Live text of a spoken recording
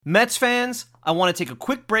Mets fans, I want to take a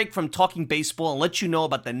quick break from talking baseball and let you know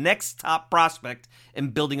about the next top prospect in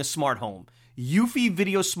building a smart home. Eufy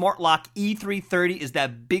Video Smart Lock E330 is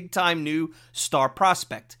that big-time new star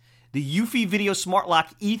prospect. The Eufy Video Smart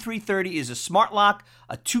Lock E330 is a smart lock,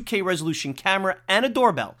 a 2K resolution camera, and a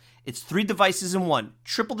doorbell. It's 3 devices in one,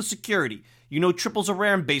 triple the security. You know triples are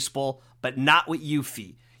rare in baseball, but not with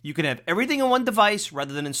Eufy. You can have everything in one device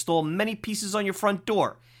rather than install many pieces on your front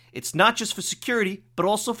door. It's not just for security, but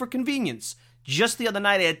also for convenience. Just the other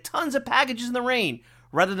night, I had tons of packages in the rain.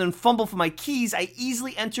 Rather than fumble for my keys, I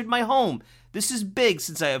easily entered my home. This is big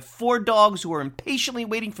since I have 4 dogs who are impatiently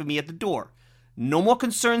waiting for me at the door. No more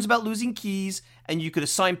concerns about losing keys, and you could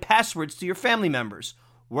assign passwords to your family members.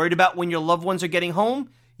 Worried about when your loved ones are getting home?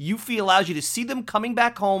 Eufy allows you to see them coming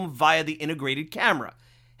back home via the integrated camera.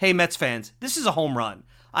 Hey Mets fans, this is a home run.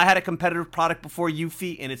 I had a competitive product before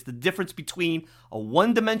Eufy, and it's the difference between a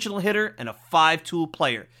one-dimensional hitter and a 5-tool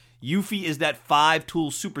player. Eufy is that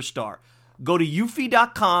 5-tool superstar. Go to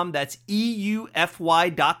eufy.com, that's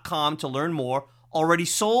EUFY.com to learn more. Already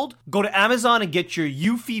sold? Go to Amazon and get your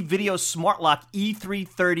Eufy Video Smart Lock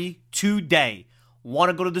E330 today.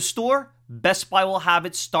 Want to go to the store? Best Buy will have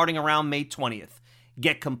it starting around May 20th.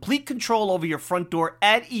 Get complete control over your front door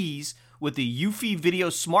at ease with the Eufy Video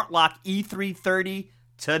Smart Lock E330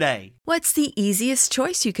 today. What's the easiest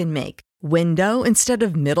choice you can make? Window instead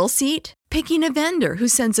of middle seat? Picking a vendor who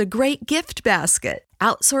sends a great gift basket?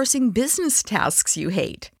 Outsourcing business tasks you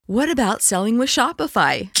hate? What about selling with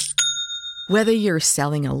Shopify? Whether you're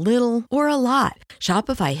selling a little or a lot,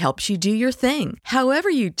 Shopify helps you do your thing, however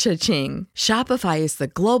you cha-ching. Shopify is the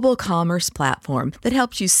global commerce platform that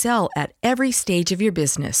helps you sell at every stage of your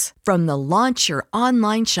business. From the launch your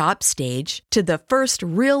online shop stage to the first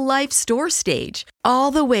real-life store stage,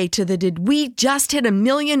 all the way to the did we just hit 1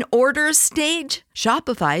 million orders stage.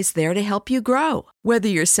 Shopify's there to help you grow. Whether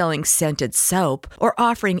you're selling scented soap or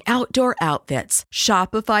offering outdoor outfits,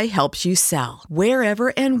 Shopify helps you sell.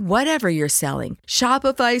 Wherever and whatever you're selling,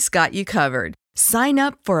 Shopify's got you covered. Sign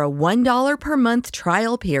up for a $1 per month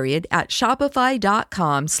trial period at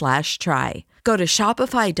shopify.com/try. Go to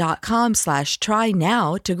shopify.com/try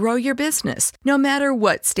now to grow your business, no matter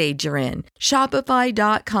what stage you're in.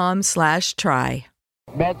 Shopify.com/try.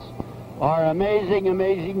 Mets are amazing,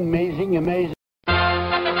 amazing, amazing, amazing.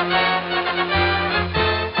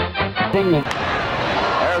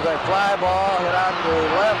 There's a fly ball hit out to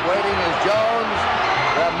left. Waiting is Jones.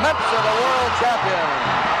 The Mets are the world champions.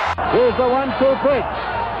 Here's the 1-2 pitch.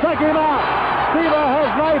 Strike him out. Seaver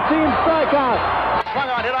has 19 strikeouts.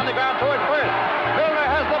 Swung on, hit on the ground towards first. Milner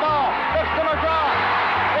has the ball. It's to McGraw.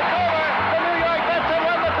 It's over. The New York Mets have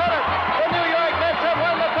won the pennant. The New York Mets have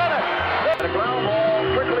won the pennant. The ground ball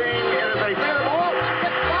quickly. It is a fair ball.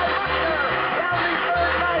 It's by Buckner. Down the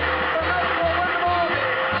third base. The Mets will win the ball.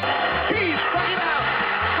 He struck him out.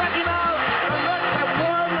 Struck him out. The Mets have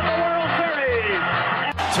won the World Series.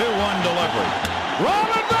 2-1 delivery.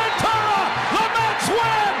 Robin Ventura. The Mets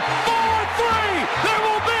win 4-3. There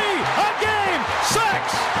will be a game 6.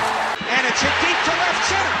 And it's hit deep to left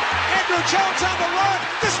center. Andrew Jones on the run.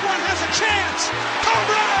 This one has a chance. Home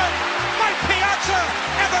run. Mike Piazza.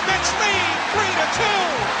 And the Mets lead 3-2.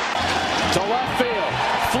 To left field.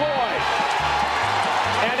 Floyd.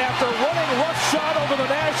 And after running roughshod over the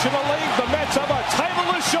National League, the Mets have a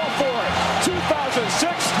title to show for it. 2006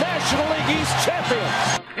 National League East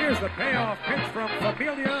champions. Here's the payoff pitch from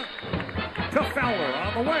Familia to Fowler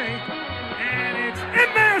on the way. And it's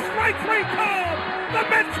in there. Strike 3 called. The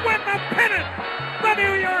Mets win the pennant. The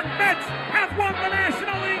New York Mets have won the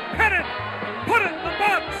National League pennant. Put it in the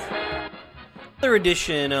books. Another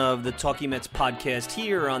edition of the Talking Mets podcast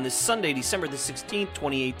here on this Sunday, December the 16th,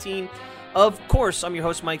 2018. Of course, I'm your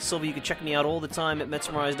host, Mike Silva. You can check me out all the time at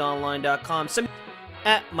MetsMemorizedOnline.com. Send me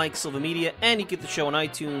at Mike Silva Media, and you get the show on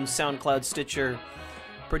iTunes, SoundCloud, Stitcher,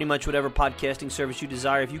 pretty much whatever podcasting service you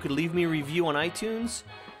desire. If you could leave me a review on iTunes,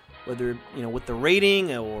 whether with the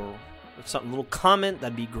rating or something, little comment,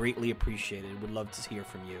 that'd be greatly appreciated. Would love to hear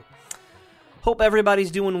from you. Hope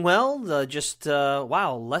everybody's doing well.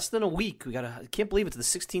 Wow, less than a week. I can't believe it's the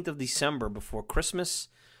 16th of December before Christmas.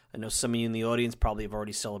 I know some of you in the audience probably have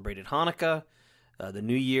already celebrated Hanukkah. The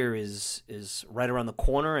New Year is right around the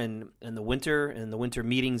corner, and the winter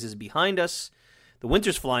meetings is behind us. The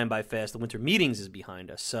winter's flying by fast. The winter meetings is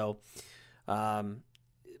behind us. So,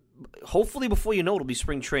 hopefully, before you know, it'll be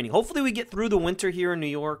spring training. Hopefully, we get through the winter here in New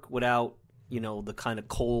York without the kind of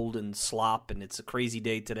cold and slop. And it's a crazy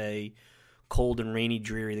day today, cold and rainy,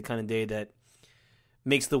 dreary. The kind of day that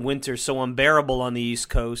makes the winter so unbearable on the East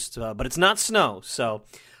Coast. But it's not snow, so.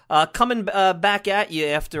 Coming back at you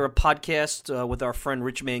after a podcast with our friend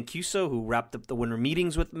Rich Mancuso, who wrapped up the winter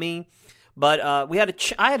meetings with me. But I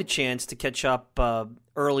had a chance to catch up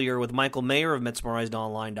earlier with Michael Mayer of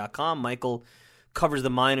MetsMemorizedOnline.com. Michael covers the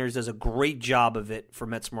minors, does a great job of it for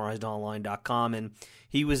MetsMemorizedOnline.com, and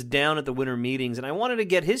he was down at the winter meetings, and I wanted to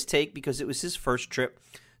get his take because it was his first trip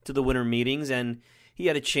to the winter meetings, and he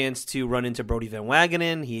had a chance to run into Brodie Van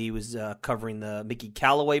Wagenen. He was covering the Mickey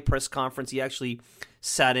Callaway press conference. He actually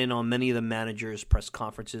sat in on many of the managers' press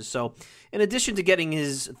conferences. So in addition to getting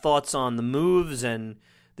his thoughts on the moves and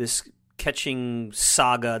this catching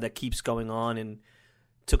saga that keeps going on and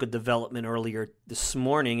took a development earlier this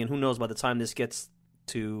morning, and who knows by the time this gets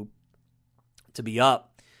to be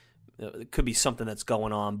up, it could be something that's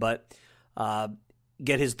going on, but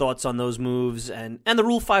get his thoughts on those moves and the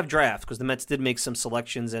Rule 5 draft, because the Mets did make some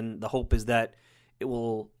selections, and the hope is that it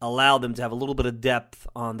will allow them to have a little bit of depth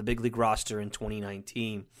on the big league roster in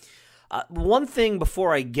 2019. One thing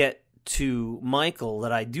before I get to Michael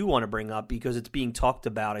that I do want to bring up, because it's being talked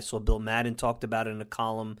about, I saw Bill Madden talked about it in a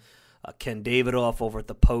column, Ken Davidoff over at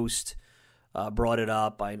the Post brought it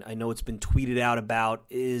up. I know it's been tweeted out about,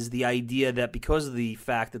 is the idea that because of the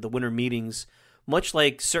fact that the winter meetings, much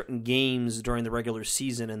like certain games during the regular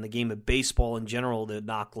season and the game of baseball in general that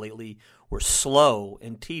knocked lately were slow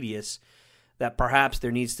and tedious, that perhaps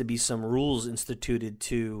there needs to be some rules instituted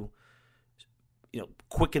to,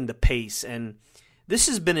 quicken the pace. And this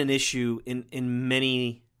has been an issue in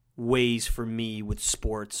many ways for me with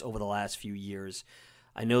sports over the last few years.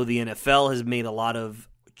 I know the NFL has made a lot of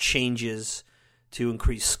changes to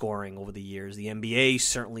increase scoring over the years. The NBA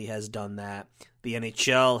certainly has done that. The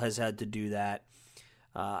NHL has had to do that.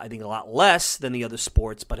 I think a lot less than the other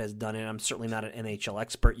sports, but has done it. I'm certainly not an NHL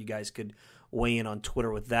expert. You guys could weigh in on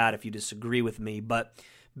Twitter with that if you disagree with me. But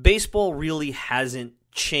baseball really hasn't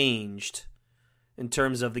changed in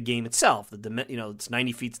terms of the game itself. It's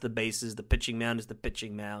 90 feet to the bases. The pitching mound is the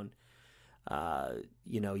pitching mound.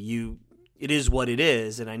 It is what it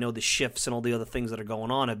is, and I know the shifts and all the other things that are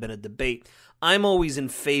going on have been a debate. I'm always in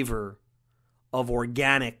favor of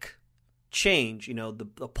organic change.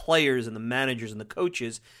 The players and the managers and the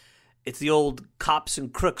coaches, it's the old cops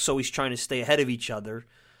and crooks always trying to stay ahead of each other,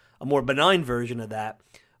 a more benign version of that,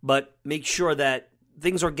 but make sure that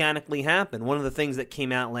things organically happen. One of the things that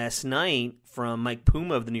came out last night from Mike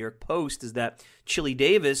Puma of the New York Post is that Chili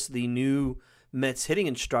Davis, the new Mets hitting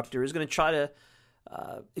instructor, is going to try to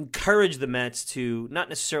encourage the Mets to not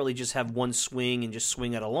necessarily just have one swing and just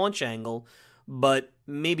swing at a launch angle, but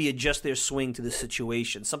maybe adjust their swing to the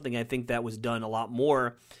situation. Something I think that was done a lot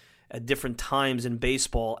more at different times in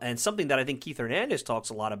baseball, and something that I think Keith Hernandez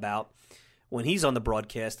talks a lot about when he's on the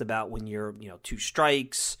broadcast, about when you're 2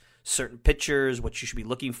 strikes, certain pitchers, what you should be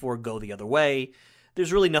looking for, go the other way.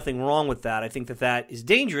 There's really nothing wrong with that. I think that is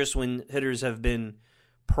dangerous when hitters have been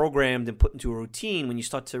programmed and put into a routine. When you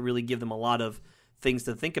start to really give them a lot of things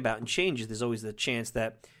to think about and changes, there's always the chance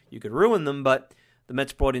that you could ruin them. But the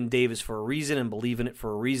Mets brought in Davis for a reason and believe in it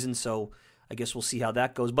for a reason, so I guess we'll see how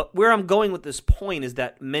that goes. But where I'm going with this point is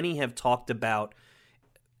that many have talked about,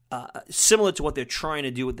 similar to what they're trying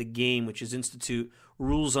to do with the game, which is institute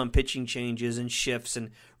rules on pitching changes and shifts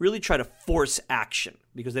and really try to force action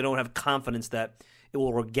because they don't have confidence that it will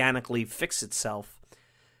organically fix itself.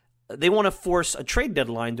 They want to force a trade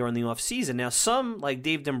deadline during the offseason. Now, some, like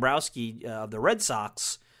Dave Dombrowski of the Red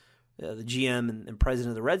Sox, the GM and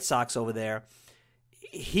president of the Red Sox over there,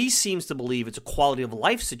 he seems to believe it's a quality of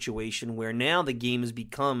life situation where now the game has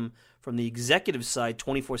become, from the executive side,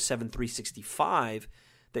 24/7, 365.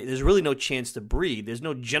 There's really no chance to breathe. There's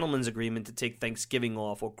no gentleman's agreement to take Thanksgiving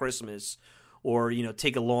off or Christmas or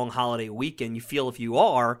take a long holiday weekend. You feel if you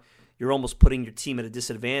are, you're almost putting your team at a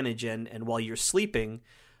disadvantage, and while you're sleeping,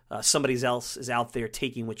 somebody else is out there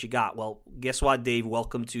taking what you got. Well, guess what, Dave?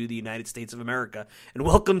 Welcome to the United States of America, and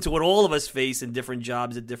welcome to what all of us face in different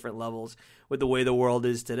jobs at different levels with the way the world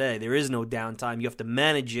is today. There is no downtime. You have to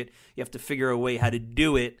manage it. You have to figure a way how to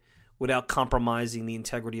do it without compromising the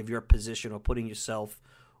integrity of your position or putting yourself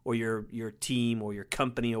or your team or your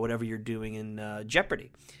company or whatever you're doing in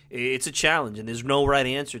jeopardy. It's a challenge, and there's no right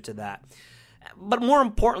answer to that. But more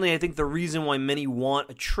importantly, I think the reason why many want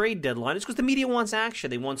a trade deadline is because the media wants action.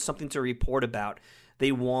 They want something to report about.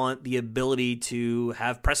 They want the ability to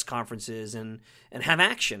have press conferences and have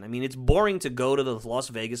action. I mean, it's boring to go to the Las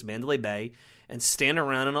Vegas, Mandalay Bay, and stand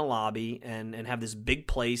around in a lobby and have this big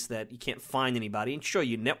place that you can't find anybody. And sure,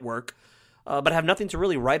 you network, but have nothing to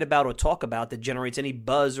really write about or talk about that generates any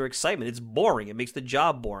buzz or excitement. It's boring. It makes the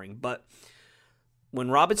job boring. But when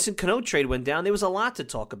Robinson Cano trade went down, there was a lot to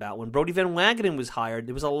talk about. When Brodie Van Wagenen was hired,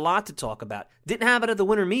 there was a lot to talk about. Didn't have it at the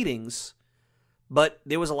winter meetings, but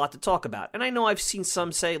there was a lot to talk about. And I know I've seen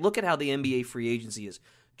some say, look at how the NBA free agency is.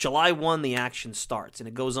 July 1, the action starts, and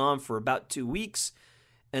it goes on for about 2 weeks.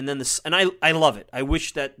 And then I love it. I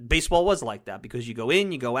wish that baseball was like that, because you go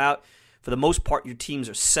in, you go out. For the most part, your teams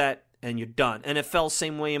are set and you're done. NFL,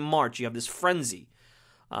 same way in March. You have this frenzy.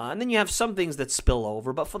 And then you have some things that spill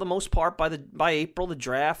over, but for the most part, by April, the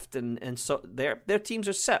draft and so their teams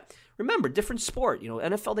are set. Remember, different sport.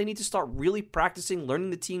 NFL, they need to start really practicing, learning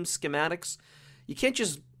the team schematics. You can't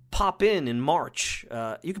just pop in March.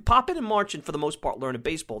 You can pop in March and for the most part learn a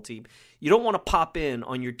baseball team. You don't want to pop in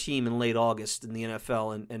on your team in late August in the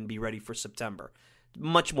NFL and be ready for September.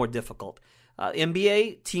 Much more difficult.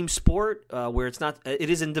 NBA, team sport, where it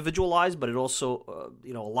is individualized, but it also,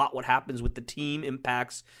 a lot what happens with the team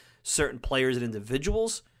impacts certain players and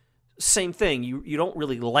individuals. Same thing. You don't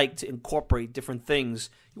really like to incorporate different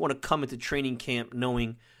things. You want to come into training camp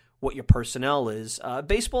knowing what your personnel is.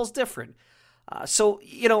 Baseball's different. So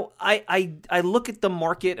I look at the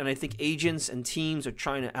market, and I think agents and teams are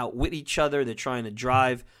trying to outwit each other. They're trying to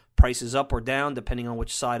drive prices up or down depending on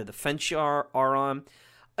which side of the fence you are on.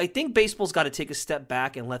 I think baseball's got to take a step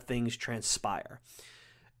back and let things transpire.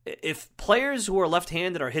 If players who are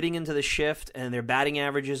left-handed are hitting into the shift and their batting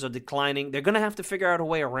averages are declining, they're going to have to figure out a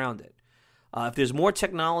way around it. If there's more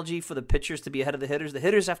technology for the pitchers to be ahead of the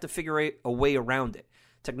hitters have to figure a way around it.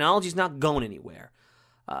 Technology's not going anywhere.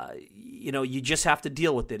 You just have to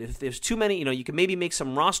deal with it. If there's too many, you can maybe make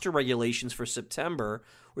some roster regulations for September,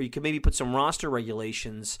 or you can maybe put some roster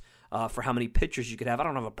regulations for how many pitchers you could have. I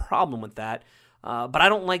don't have a problem with that. But I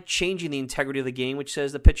don't like changing the integrity of the game, which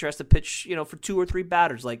says the pitcher has to pitch, for 2 or 3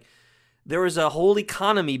 batters. Like, there is a whole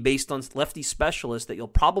economy based on lefty specialists that you'll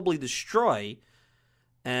probably destroy,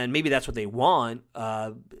 and maybe that's what they want,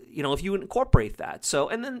 if you incorporate that. So,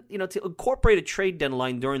 and then, to incorporate a trade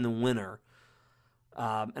deadline during the winter.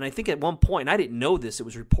 And I think at one point, and I didn't know this, it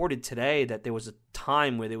was reported today that there was a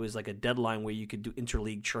time where there was like a deadline where you could do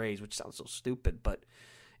interleague trades, which sounds so stupid, but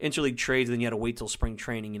interleague trades, and then you had to wait till spring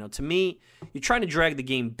training. To me, you're trying to drag the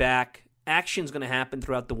game back. Action's going to happen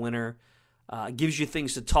throughout the winter. Gives you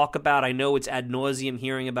things to talk about. I know it's ad nauseum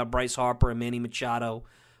hearing about Bryce Harper and Manny Machado,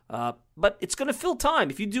 but it's going to fill time.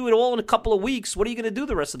 If you do it all in a couple of weeks, what are you going to do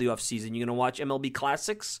the rest of the offseason? You're going to watch MLB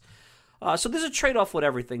Classics? So there's a trade-off with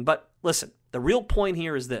everything. But listen, the real point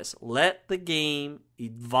here is this. Let the game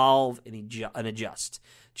evolve and adjust.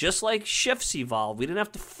 Just like shifts evolve. We didn't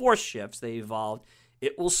have to force shifts. They evolved.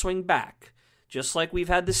 It will swing back. Just like we've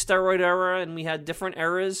had the steroid era and we had different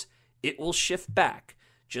eras, it will shift back.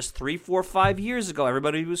 Just 3, 4, 5 years ago,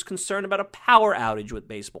 everybody was concerned about a power outage with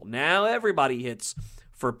baseball. Now everybody hits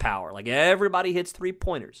for power. Like, everybody hits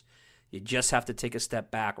three-pointers. You just have to take a step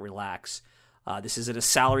back, relax. This isn't a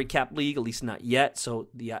salary cap league, at least not yet. So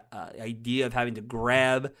the idea of having to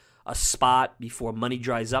grab a spot before money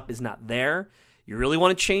dries up is not there. You really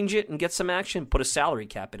want to change it and get some action, put a salary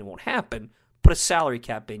cap in. It won't happen. Put a salary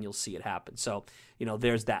cap in, you'll see it happen. So,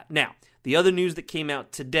 there's that. Now, the other news that came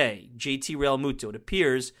out today, JT Realmuto, it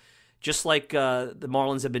appears, just like the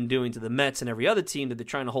Marlins have been doing to the Mets and every other team, that they're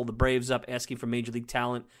trying to hold the Braves up, asking for major league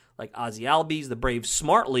talent like Ozzie Albies. The Braves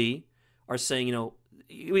smartly are saying,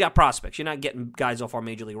 we got prospects. You're not getting guys off our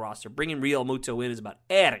major league roster. Bringing Realmuto in is about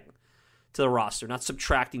adding to the roster, not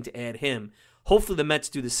subtracting to add him. Hopefully the Mets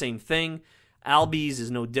do the same thing. Albies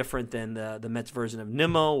is no different than the Mets version of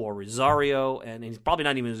Nimmo or Rosario, and he's probably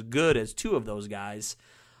not even as good as 2 of those guys.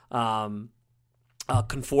 Conforto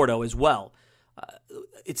as well.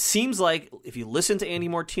 It seems like if you listen to Andy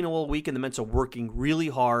Martino all week, and the Mets are working really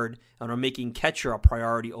hard and are making catcher a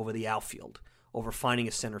priority over the outfield, over finding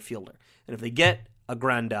a center fielder. And if they get a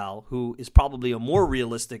Grandal, who is probably a more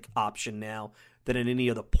realistic option now than at any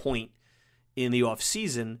other point in the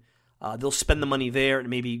offseason, they'll spend the money there and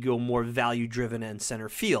maybe go more value-driven and center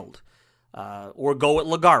field. Or go at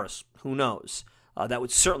Lagares. Who knows? That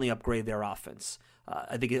would certainly upgrade their offense.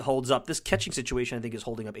 I think it holds up. This catching situation, I think, is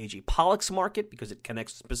holding up A.J. Pollock's market because it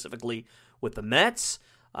connects specifically with the Mets.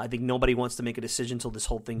 I think nobody wants to make a decision until this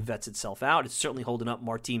whole thing vets itself out. It's certainly holding up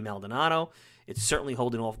Martin Maldonado. It's certainly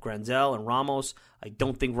holding off Grandal and Ramos. I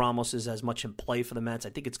don't think Ramos is as much in play for the Mets. I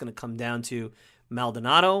think it's going to come down to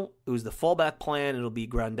Maldonado, who's the fallback plan. It'll be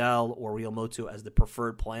Grandal or Realmuto as the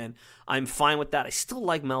preferred plan. I'm fine with that. I still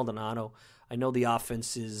like Maldonado. I know the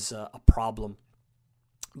offense is a problem,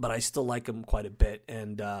 but I still like him quite a bit,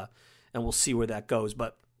 and we'll see where that goes.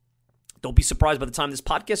 But don't be surprised by the time this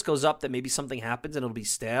podcast goes up that maybe something happens and it'll be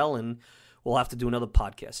stale, and we'll have to do another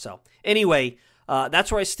podcast. So anyway,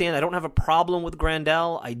 that's where I stand. I don't have a problem with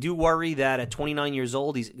Grandal. I do worry that at 29 years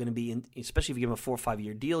old, he's going to be, especially if you give him a 4 or 5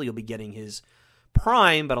 year deal, you'll be getting his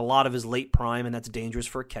prime, but a lot of his late prime, and that's dangerous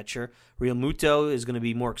for a catcher. Real Muto is going to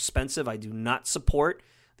be more expensive. I do not support.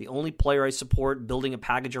 The only player I support building a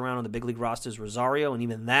package around on the big league roster is Rosario, and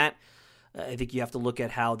even that, I think you have to look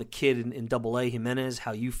at how the kid in Double-A, Jimenez,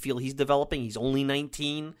 how you feel he's developing. He's only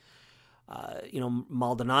 19.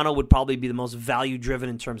 Maldonado would probably be the most value-driven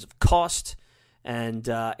in terms of cost. And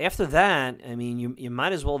after that, I mean, you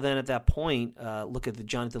might as well then at that point look at the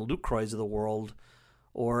Jonathan Lucroys of the world.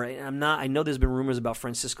 Or I know there's been rumors about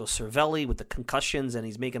Francisco Cervelli with the concussions, and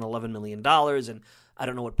he's making $11 million. And I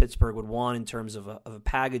don't know what Pittsburgh would want in terms of a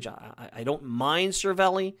package. I don't mind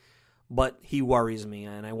Cervelli, but he worries me,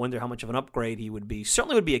 and I wonder how much of an upgrade he would be.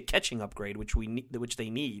 Certainly would be a catching upgrade, which they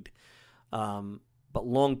need. But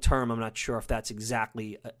long term, I'm not sure if that's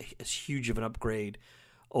exactly as huge of an upgrade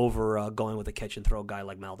over going with a catch and throw guy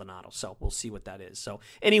like Maldonado. So we'll see what that is. So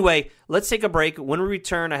anyway, let's take a break. When we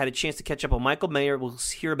return, I had a chance to catch up on Michael Mayer. We'll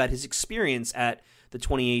hear about his experience at the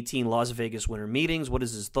 2018 Las Vegas Winter Meetings. What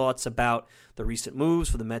is his thoughts about the recent moves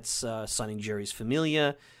for the Mets signing Jeurys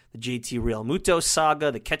Familia, the JT Realmuto saga,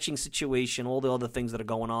 the catching situation, all the other things that are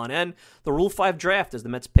going on, and the Rule 5 draft as the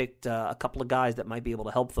Mets picked a couple of guys that might be able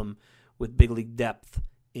to help them with big league depth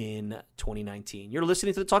in 2019. You're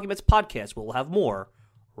listening to the Talking Mets podcast. We'll have more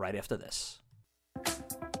right after this.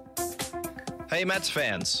 Hey, Mets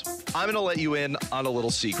fans. I'm going to let you in on a little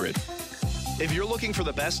secret. If you're looking for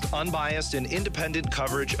the best unbiased and independent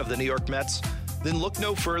coverage of the New York Mets, then look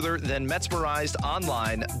no further than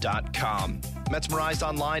MetsmerizedOnline.com. Metsmerized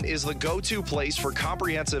Online is the go-to place for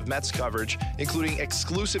comprehensive Mets coverage, including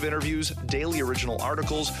exclusive interviews, daily original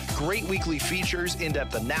articles, great weekly features,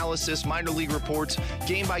 in-depth analysis, minor league reports,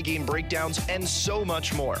 game-by-game breakdowns, and so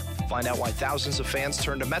much more. Find out why thousands of fans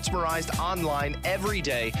turn to Metsmerized Online every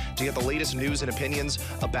day to get the latest news and opinions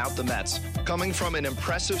about the Mets. Coming from an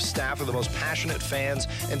impressive staff of the most passionate fans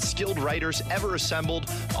and skilled writers ever assembled,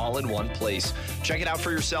 all in one place. Check it out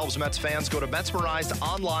for yourselves, Mets fans. Go to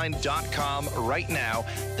MetsmerizedOnline.com right now.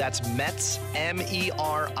 That's Mets,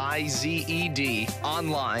 MERIZED,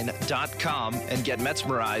 online.com, and get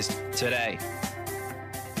Metsmerized today.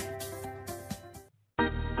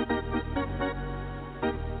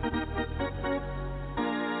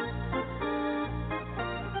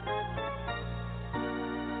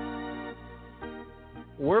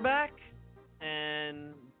 We're back,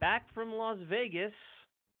 and back from Las Vegas,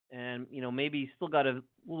 and, maybe he's still got a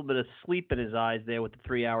little bit of sleep in his eyes there with the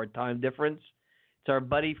 3-hour time difference. It's our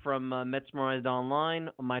buddy from Metsmerized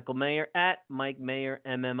Online, Michael Mayer, at Mike Mayer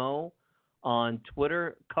MMO on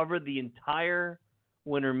Twitter. Covered the entire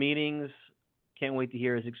winter meetings. Can't wait to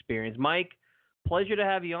hear his experience. Mike, pleasure to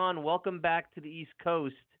have you on. Welcome back to the East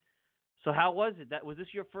Coast. So how was it? Was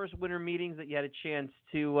this your first winter meetings that you had a chance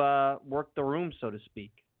to work the room, so to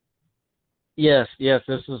speak? Yes,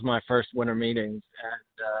 this was my first winter meetings, and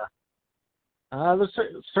it was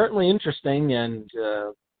certainly interesting and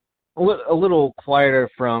a little quieter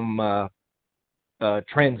from a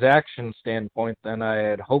transaction standpoint than I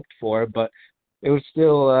had hoped for, but it was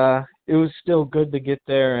still good to get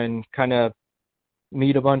there and kind of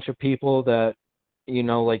meet a bunch of people that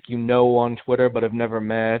on Twitter but have never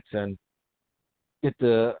met, and get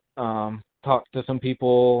to talk to some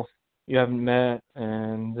people you haven't met,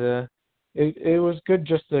 and it was good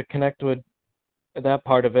just to connect with that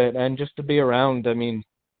part of it and just to be around. I mean,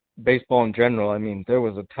 baseball in general. I mean, there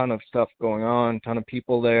was a ton of stuff going on, ton of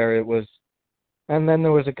people there. And then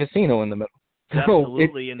there was a casino in the middle.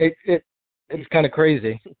 Absolutely. So it's kind of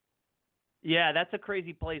crazy. Yeah, that's a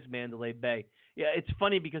crazy place, Mandalay Bay. Yeah, it's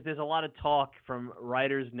funny because there's a lot of talk from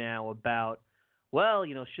writers now about,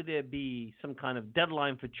 should there be some kind of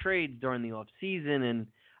deadline for trades during the off season? And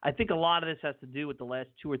I think a lot of this has to do with the last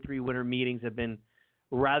 2 or 3 winter meetings have been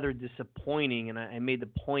rather disappointing. And I made the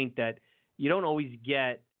point that you don't always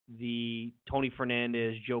get the Tony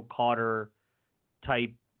Fernandez, Joe Carter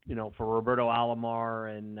type, for Roberto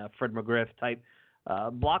Alomar and Fred McGriff type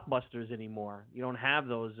blockbusters anymore. You don't have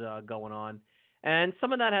those going on. And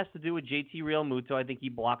some of that has to do with JT Realmuto. I think he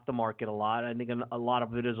blocked the market a lot. I think a lot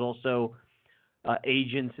of it is also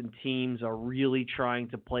agents and teams are really trying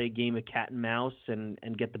to play a game of cat and mouse and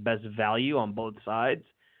get the best value on both sides.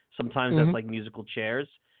 Sometimes that's like musical chairs.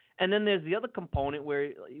 And then there's the other component where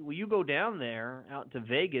you go down there out to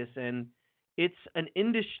Vegas and it's an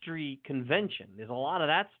industry convention. There's a lot of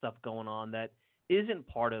that stuff going on that isn't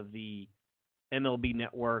part of the MLB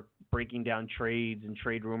network breaking down trades and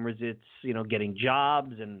trade rumors. It's, getting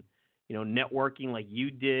jobs and, networking like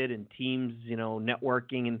you did and teams,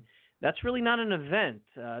 networking. And that's really not an event.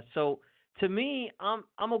 So to me,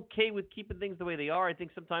 I'm okay with keeping things the way they are. I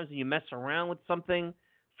think sometimes when you mess around with something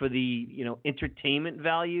for the entertainment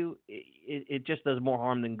value, it just does more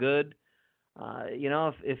harm than good.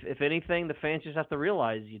 If anything, the fans just have to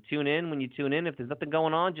realize you tune in when you tune in. If there's nothing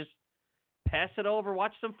going on, just pass it over.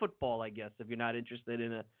 Watch some football, I guess, if you're not interested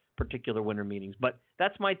in a particular winter meetings. But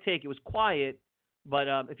that's my take. It was quiet, but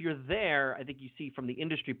if you're there, I think you see from the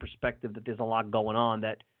industry perspective that there's a lot going on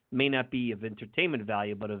that may not be of entertainment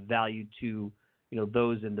value, but of value to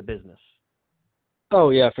those in the business. Oh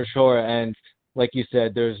yeah, for sure. And like you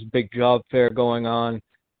said, there's big job fair going on.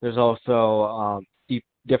 There's also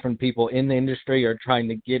different people in the industry are trying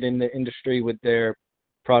to get in the industry with their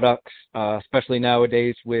products, especially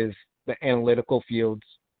nowadays with the analytical fields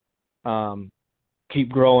keep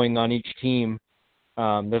growing on each team.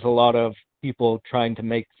 There's a lot of people trying to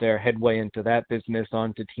make their headway into that business,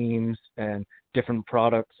 onto teams and different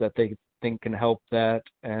products that they think can help that.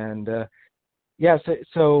 And that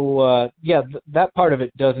part of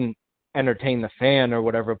it doesn't entertain the fan or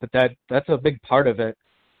whatever, but that's a big part of it.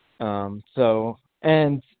 I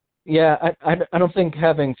don't think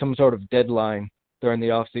having some sort of deadline during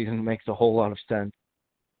the off season makes a whole lot of sense.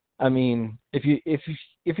 I mean, if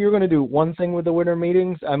you're going to do one thing with the winter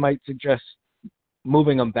meetings, I might suggest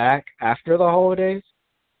moving them back after the holidays.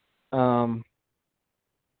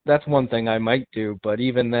 That's one thing I might do, but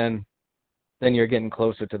even then you're getting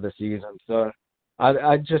closer to the season. So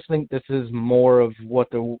I just think this is more of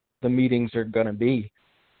what the meetings are going to be.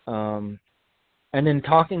 And in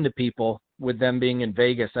talking to people, with them being in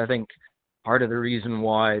Vegas, I think part of the reason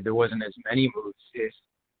why there wasn't as many moves is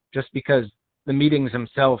just because the meetings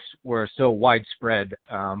themselves were so widespread,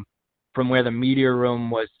 from where the media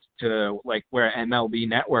room was to like where MLB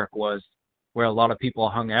Network was, where a lot of people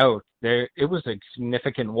hung out. It was a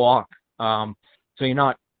significant walk. So you're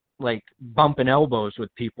not like bumping elbows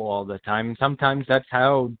with people all the time. And sometimes that's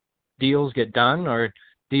how deals get done or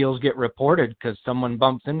deals get reported, because someone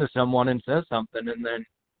bumps into someone and says something, and then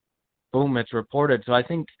boom, it's reported. So I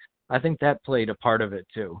think that played a part of it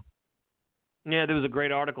too. Yeah, there was a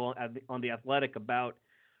great article on The Athletic about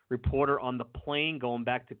reporter on the plane going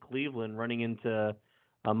back to Cleveland, running into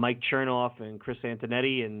Mike Chernoff and Chris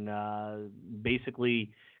Antonetti, and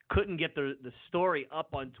basically couldn't get the story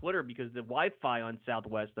up on Twitter because the Wi-Fi on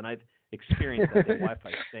Southwest, and I've experienced that, their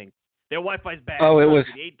Wi-Fi stinks. Their Wi-Fi's bad. Oh, it was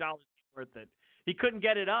 $8 worth it. He couldn't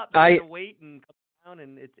get it up. He had to wait and come down,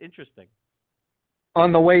 and it's interesting.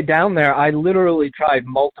 On the way down there, I literally tried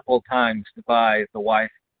multiple times to buy the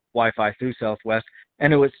Wi-Fi through Southwest,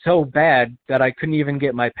 and it was so bad that I couldn't even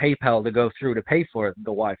get my PayPal to go through to pay for the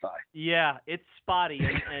Wi-Fi. Yeah, it's spotty,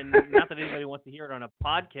 and not that anybody wants to hear it on a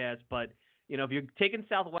podcast, but if you're taking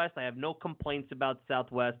Southwest, I have no complaints about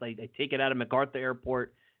Southwest. I take it out of MacArthur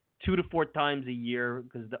Airport 2 to 4 times a year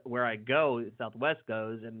because where I go, Southwest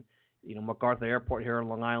goes, and MacArthur Airport here on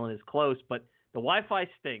Long Island is close, but the Wi-Fi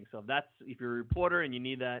stinks. So if you're a reporter and you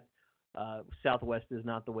need that, Southwest is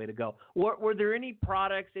not the way to go. Were there any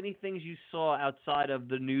products, any things you saw outside of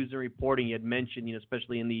the news and reporting you had mentioned,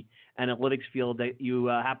 especially in the analytics field, that you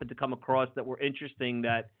happened to come across that were interesting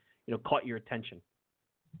that caught your attention?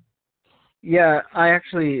 Yeah, I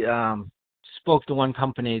actually spoke to one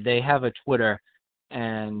company. They have a Twitter,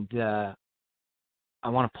 and I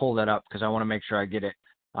want to pull that up because I want to make sure I get it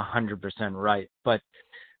 100% right. But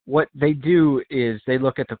what they do is they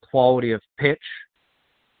look at the quality of pitch.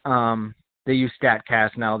 They use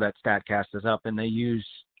StatCast now that StatCast is up, and they use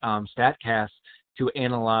StatCast to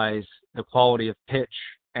analyze the quality of pitch,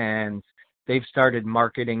 and they've started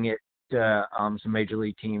marketing it to some major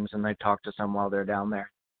league teams, and they talked to some while they're down there.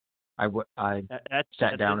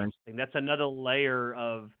 Sat down and that's another layer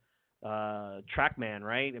of TrackMan,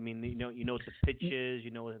 right? I mean, you know what the pitch is,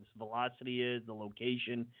 what its velocity is, the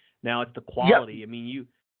location. Now it's the quality. Yep. I mean,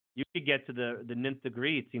 you could get to the nth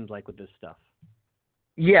degree, it seems like, with this stuff.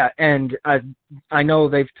 Yeah, and I know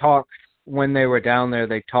they've talked, when they were down there,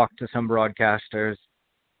 they talked to some broadcasters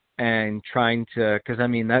and trying to, because I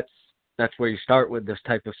mean, that's where you start with this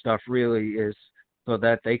type of stuff, really, is so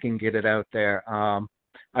that they can get it out there.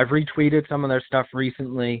 I've retweeted some of their stuff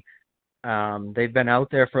recently. They've been out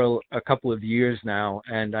there for a couple of years now,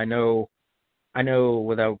 and I know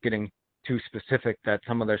without getting too specific that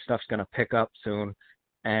some of their stuff's going to pick up soon.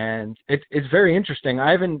 And it's very interesting.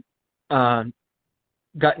 I haven't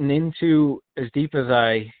gotten into as deep as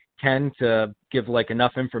I can to give like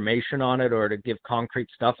enough information on it or to give concrete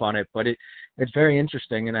stuff on it, but it's very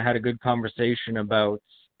interesting, and I had a good conversation about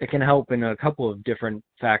it can help in a couple of different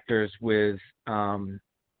factors with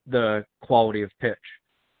the quality of pitch.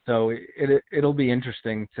 So it'll be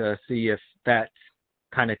interesting to see if that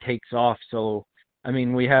kind of takes off. So, I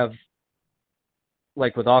mean, we have,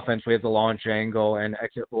 like with offense, we have the launch angle and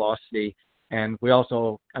exit velocity, And we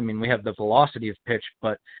also, we have the velocity of pitch,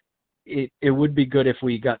 but it would be good if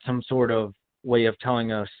we got some sort of way of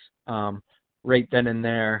telling us right then and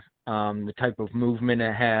there the type of movement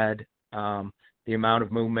it had, the amount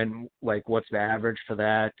of movement, like what's the average for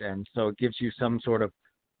that. And so it gives you some sort of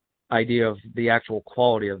idea of the actual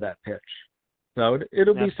quality of that pitch. So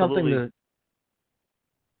it'll be something to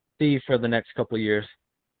see for the next couple of years.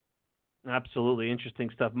 Absolutely. Interesting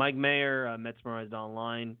stuff. Mike Mayer, Metsmerized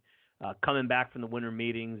Online, coming back from the winter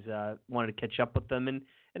meetings, wanted to catch up with them and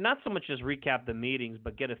not so much just recap the meetings,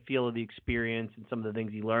 but get a feel of the experience and some of the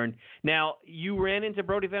things you learned. Now, you ran into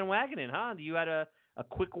Brodie Van Wagenen, huh? You had a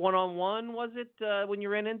quick one-on-one, was it, when you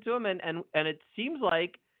ran into him? And it seems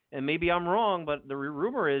like, and maybe I'm wrong, but the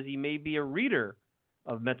rumor is he may be a reader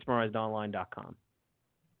of MetsmerizedOnline.com.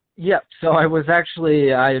 Yeah, so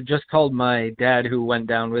I just called my dad who went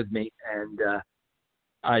down with me, and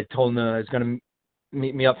I told him I was going to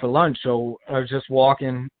meet me up for lunch. So I was just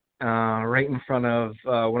walking right in front of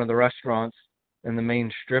one of the restaurants in the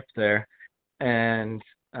main strip there, and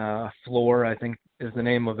Floor, I think is the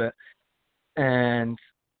name of it. And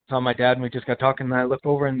saw my dad, and we just got talking, and I looked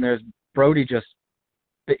over, and there's Brodie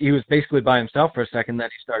he was basically by himself for a second, then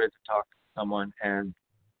he started to talk to someone, and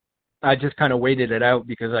I just kind of waited it out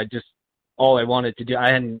because all I wanted to do,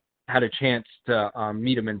 I hadn't had a chance to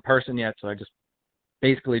meet him in person yet, so I just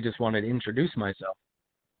wanted to introduce myself.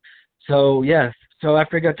 So, so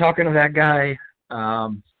after I got talking to that guy,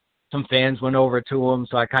 some fans went over to him,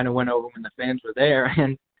 so I kind of went over when the fans were there,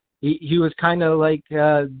 and he was kind of like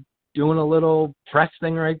doing a little press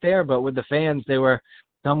thing right there, but with the fans,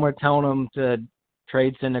 some were telling him to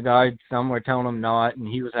trade Syndergaard, some were telling him not, and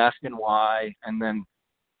he was asking why, and then,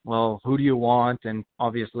 well, who do you want? And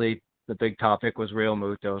obviously the big topic was Real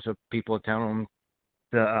Muto, so people were telling him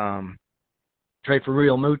to trade for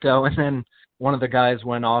Real Muto, and then one of the guys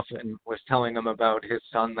went off and was telling him about his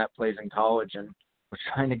son that plays in college and was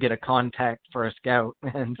trying to get a contact for a scout.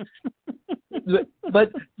 And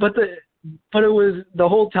but it was the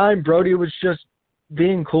whole time Brodie was just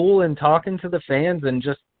being cool and talking to the fans and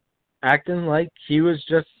just acting like he was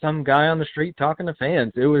just some guy on the street talking to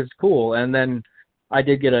fans. It was cool. And then I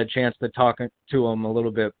did get a chance to talk to him a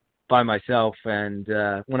little bit by myself. And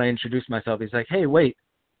when I introduced myself, he's like, "Hey, wait,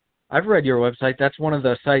 I've read your website. That's one of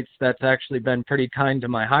the sites that's actually been pretty kind to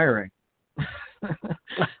my hiring."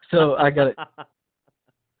 So I got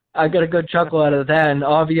a good chuckle out of that. And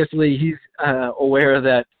obviously he's aware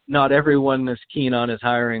that not everyone is keen on his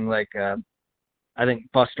hiring. Like, I think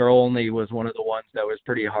Buster Olney was one of the ones that was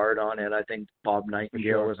pretty hard on it. I think Bob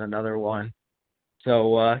Nightingale was another one.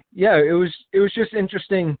 So, it was just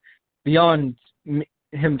interesting beyond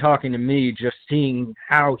him talking to me, just seeing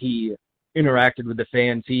how he interacted with the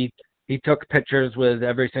fans. He took pictures with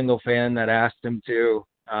every single fan that asked him to.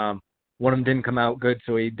 One of them didn't come out good,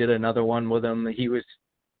 so he did another one with them. He was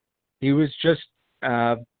just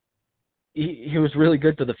he was really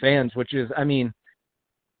good to the fans, which is,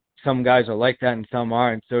 some guys are like that and some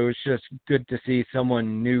aren't. So it's just good to see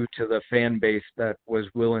someone new to the fan base that was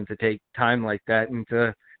willing to take time like that and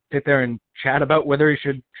to sit there and chat about whether he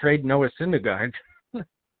should trade Noah Syndergaard.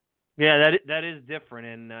 Yeah, that is different,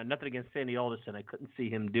 and nothing against Sandy Alderson. I couldn't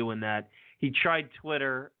see him doing that. He tried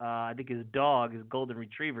Twitter. I think his golden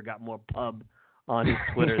retriever, got more pub on his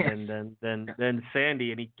Twitter than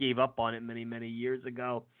Sandy, and he gave up on it many, many years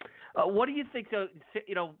ago. What do you think? So,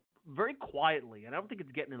 very quietly, and I don't think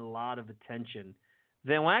it's getting a lot of attention,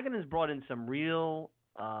 Van Wagenen has brought in some real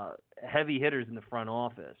heavy hitters in the front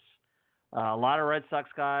office. A lot of Red Sox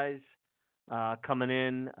guys coming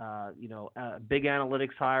in, big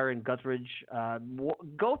analytics hire in Guthridge.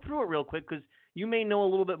 Go through it real quick because you may know a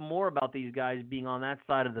little bit more about these guys being on that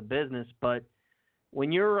side of the business, but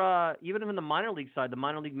when you're, even in the minor league side, the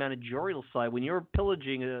minor league managerial side, when you're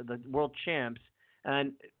pillaging the world champs,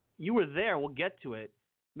 and you were there, we'll get to it,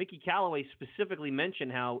 Mickey Callaway specifically mentioned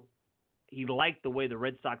how he liked the way the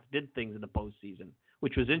Red Sox did things in the postseason,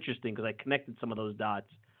 which was interesting because I connected some of those dots.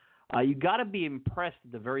 You got to be impressed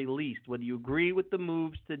at the very least, whether you agree with the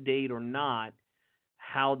moves to date or not,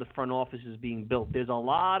 how the front office is being built. There's a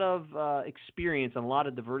lot of experience and a lot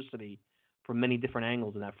of diversity from many different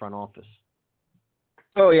angles in that front office.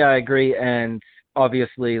 Oh, yeah, I agree. And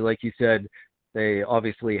obviously, like you said, they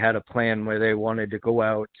obviously had a plan where they wanted to go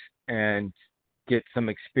out and get some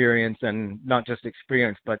experience, and not just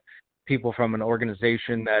experience, but people from an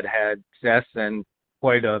organization that had success and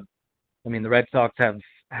the Red Sox have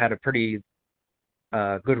had a pretty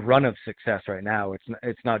good run of success right now.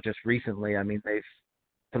 It's not just recently. They've,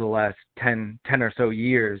 for the last 10 or so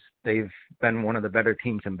years, they've been one of the better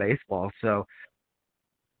teams in baseball. So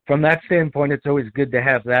from that standpoint, it's always good to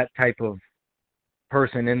have that type of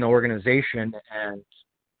person in the organization. And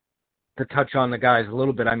to touch on the guys a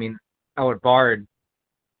little bit, I mean, Howard Bard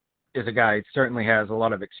is a guy who certainly has a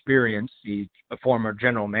lot of experience. He's a former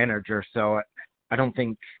general manager, so I don't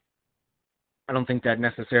think that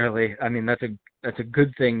necessarily. I mean, that's a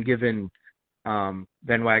good thing given Van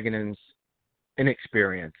Wagenen's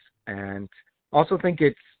inexperience, and also think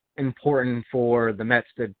it's important for the Mets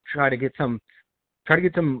to try to get some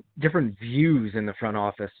different views in the front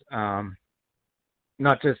office.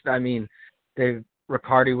 Not just, I mean,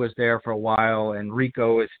 Riccardi was there for a while, and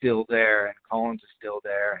Rico is still there, and Collins is still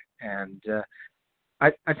there, and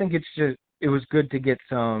I think it was good to get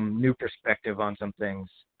some new perspective on some things.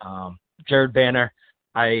 Jared Banner,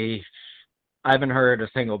 I haven't heard a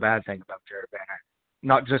single bad thing about Jared Banner,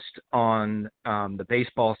 not just on the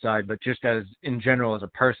baseball side, but just as in general as a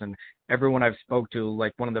person. Everyone I've spoke to,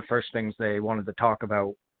 like, one of the first things they wanted to talk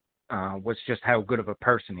about was just how good of a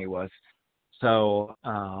person he was. So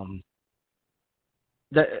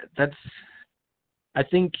that's I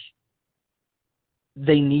think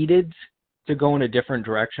they needed to go in a different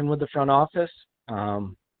direction with the front office.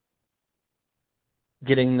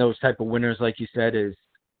 Getting those type of winners, like you said, is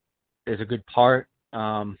a good part.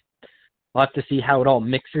 We'll have to see how it all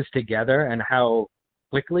mixes together and how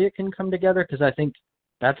quickly it can come together, because I think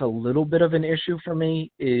that's a little bit of an issue for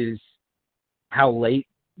me, is how late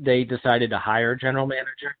they decided to hire a general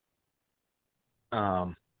manager.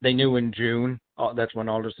 They knew in June, that's when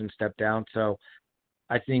Alderson stepped down, so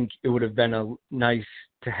I think it would have been nice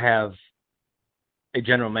to have a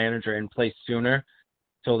general manager in place sooner,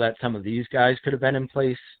 so that some of these guys could have been in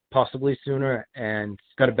place possibly sooner and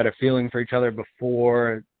got a better feeling for each other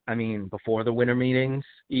before the winter meetings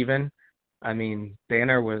even. I mean,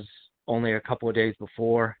 Banner was only a couple of days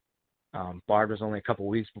before. Bard was only a couple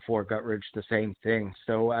of weeks before. Guttridge, the same thing.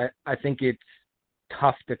 So I think it's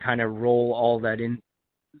tough to kind of roll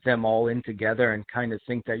them all in together and kind of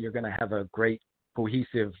think that you're going to have a great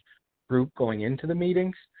cohesive group going into the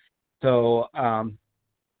meetings. So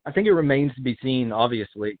I think it remains to be seen.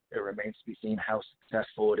 Obviously, it remains to be seen how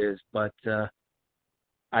successful it is. But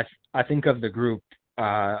I think of the group,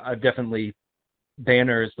 definitely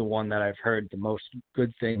Banner is the one that I've heard the most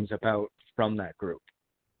good things about from that group.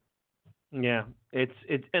 Yeah, it's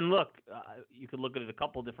and look, you could look at it a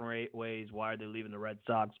couple different ways. Why are they leaving the Red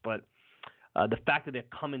Sox? But the fact that they're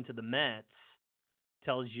coming to the Mets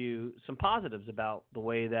tells you some positives about the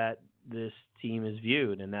way that this team is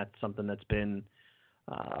viewed, and that's something that's been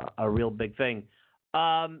a real big thing.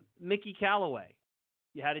 Mickey Callaway,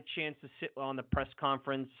 you had a chance to sit on the press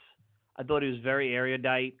conference. I thought he was very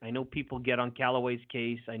erudite. I know people get on Callaway's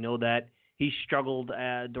case. I know that he struggled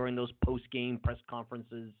during those post-game press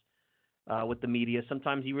conferences with the media.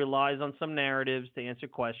 Sometimes he relies on some narratives to answer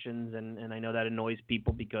questions, and I know that annoys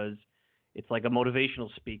people because it's like a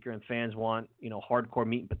motivational speaker, and fans want, hardcore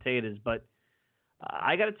meat and potatoes. But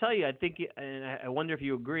I got to tell you, I think, and I wonder if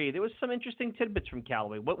you agree, there was some interesting tidbits from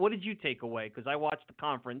Callaway. What did you take away? Because I watched the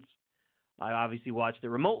conference. I obviously watched it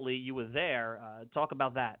remotely. You were there. Talk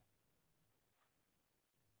about that.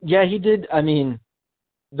 Yeah, he did. I mean,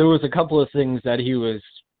 there was a couple of things that he was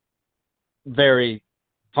very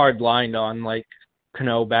hard-lined on, like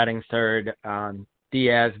Cano batting third,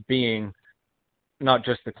 Diaz being not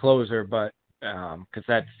just the closer, but because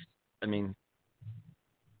that's, I mean,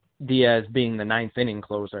 Diaz being the ninth inning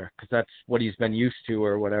closer, because that's what he's been used to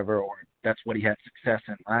or whatever, or that's what he had success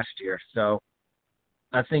in last year. So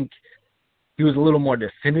I think he was a little more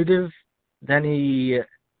definitive than he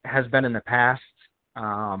has been in the past.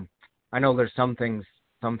 I know there's some things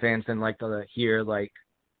some fans didn't like to hear, like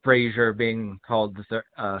Frazier being called the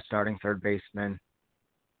starting third baseman.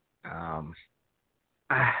 I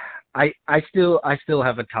still had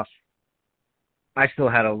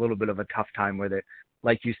a little bit of a tough time with it.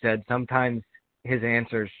 Like you said, sometimes his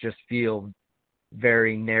answers just feel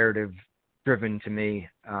very narrative driven to me,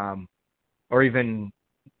 or even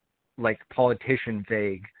like politician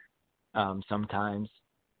vague sometimes.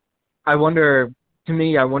 I wonder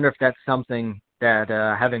if that's something that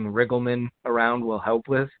having Riggleman around will help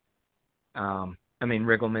with. I mean,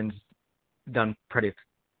 Riggleman's done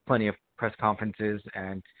plenty of press conferences,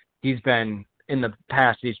 and he's been, in the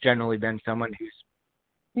past, he's generally been someone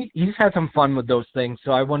he's had some fun with those things.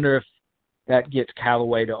 So I wonder if that gets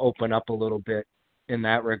Callaway to open up a little bit in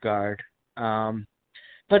that regard.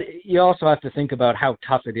 But you also have to think about how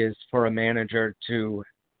tough it is for a manager to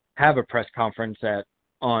have a press conference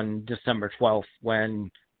on December 12th when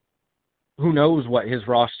who knows what his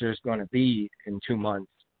roster is going to be in 2 months.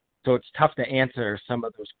 So it's tough to answer some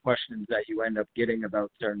of those questions that you end up getting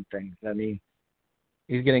about certain things. I mean,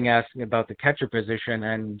 he's getting asked about the catcher position,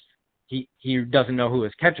 and he doesn't know who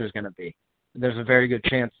his catcher is going to be. There's a very good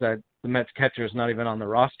chance that the Mets catcher is not even on the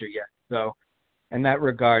roster yet. So in that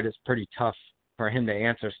regard, it's pretty tough for him to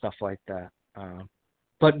answer stuff like that.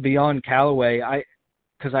 But beyond Callaway,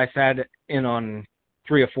 because I sat in on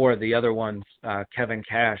 3 or 4 of the other ones, Kevin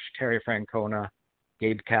Cash, Terry Francona,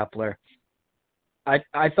 Gabe Kapler,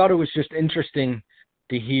 I thought it was just interesting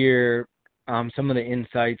to hear some of the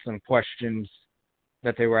insights and questions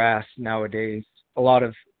that they were asked nowadays. A lot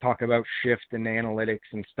of talk about shift and analytics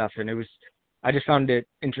and stuff, and I just found it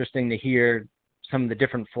interesting to hear some of the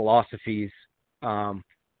different philosophies from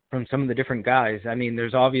some of the different guys. I mean,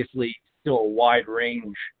 there's obviously still a wide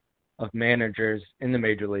range of managers in the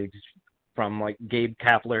major leagues, from like Gabe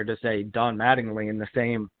Kapler to say Don Mattingly in the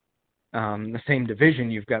same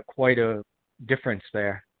division. You've got quite a difference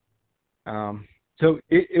there. So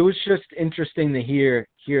it was just interesting to hear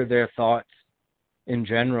their thoughts in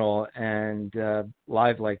general and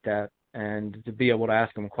live like that, and to be able to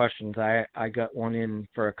ask them questions. I got one in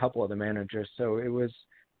for a couple of the managers, so it was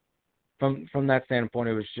from that standpoint,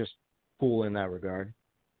 it was just cool in that regard.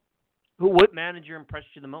 What manager impressed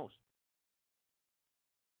you the most?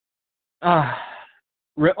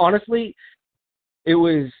 Honestly,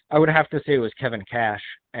 I would have to say it was Kevin Cash,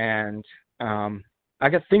 and I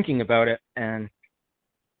got thinking about it, and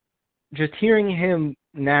just hearing him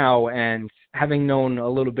now and having known a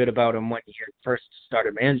little bit about him when he had first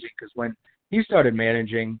started managing, because when he started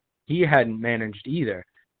managing, he hadn't managed either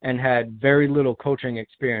and had very little coaching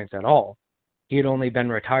experience at all. He had only been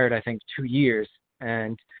retired, I think, 2 years,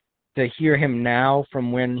 and to hear him now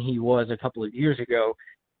from when he was a couple of years ago,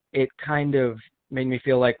 it kind of made me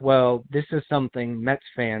feel like, well, this is something Mets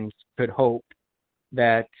fans could hope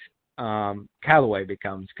that Callaway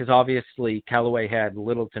becomes, because obviously Callaway had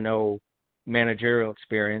little to no managerial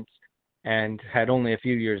experience and had only a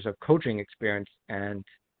few years of coaching experience, and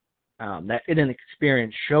that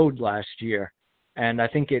inexperience showed last year. And I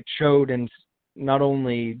think it showed in not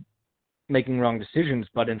only making wrong decisions,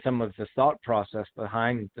 but in some of the thought process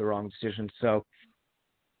behind the wrong decisions. So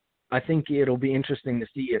I think it'll be interesting to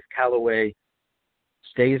see if Callaway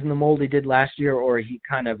stays in the mold he did last year, or he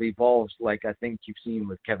kind of evolves like I think you've seen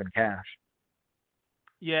with Kevin Cash.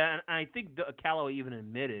 Yeah, and I think Callaway even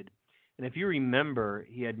admitted, and if you remember,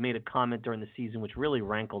 he had made a comment during the season which really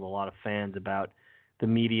rankled a lot of fans about the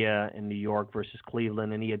media in New York versus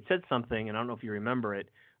Cleveland, and he had said something, and I don't know if you remember it,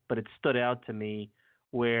 but it stood out to me,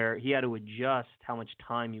 where he had to adjust how much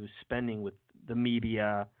time he was spending with the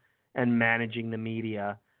media and managing the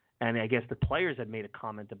media. And I guess the players had made a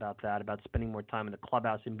comment about that, about spending more time in the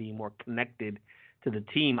clubhouse and being more connected to the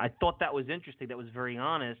team. I thought that was interesting. That was very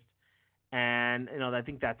honest. And, I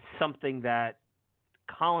think that's something that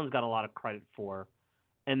Collins got a lot of credit for.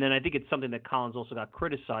 And then I think it's something that Collins also got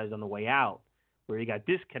criticized on the way out, where he got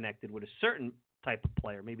disconnected with a certain type of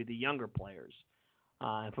player, maybe the younger players.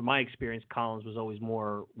 And from my experience, Collins was always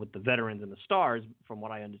more with the veterans and the stars, from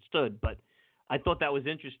what I understood. But I thought that was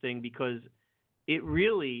interesting because it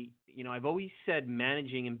really, I've always said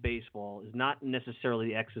managing in baseball is not necessarily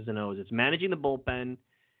the X's and O's. It's managing the bullpen.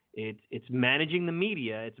 It's managing the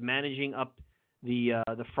media. It's managing up the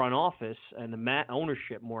front office and the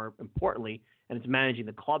ownership, more importantly, and it's managing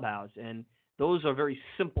the clubhouse. And those are very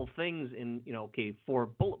simple things in, 4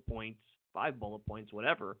 bullet points, 5 bullet points,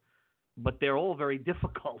 whatever. But they're all very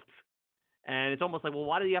difficult. And it's almost like, well,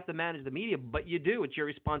 why do you have to manage the media? But you do. It's your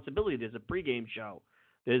responsibility. There's a pregame show.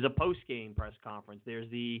 There's a postgame press conference. There's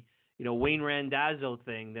the, Wayne Randazzo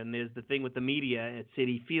thing. Then there's the thing with the media at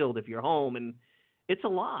Citi Field if you're home. And it's a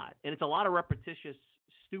lot. And it's a lot of repetitious,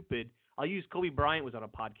 stupid. I'll use Kobe Bryant was on a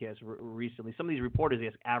podcast recently. Some of these reporters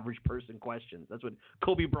ask average person questions. That's what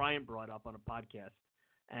Kobe Bryant brought up on a podcast.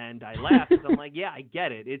 And I laughed because I'm like, yeah, I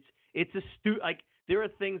get it. It's a there are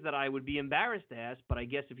things that I would be embarrassed to ask, but I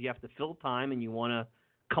guess if you have to fill time and you want to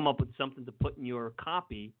come up with something to put in your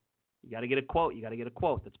copy, you got to get a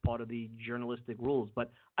quote. That's part of the journalistic rules.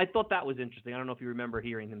 But I thought that was interesting. I don't know if you remember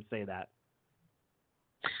hearing him say that.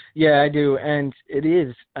 Yeah, I do. And it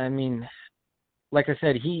is, like I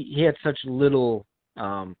said, he had such little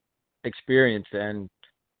experience, and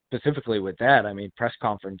specifically with that, press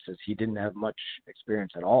conferences, he didn't have much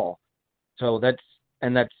experience at all. So that's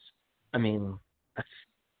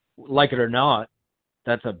like it or not,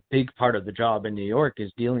 that's a big part of the job in New York,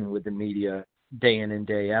 is dealing with the media day in and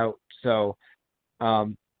day out. So I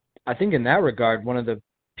think in that regard, one of the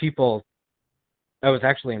people I was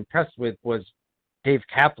actually impressed with was Dave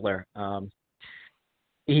Kapler.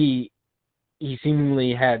 He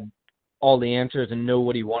seemingly had all the answers and know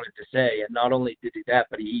what he wanted to say. And not only did he do that,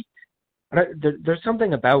 but he There's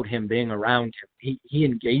something about him being around him. He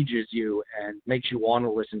engages you and makes you want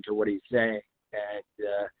to listen to what he's saying,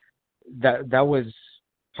 and that was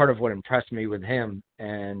part of what impressed me with him.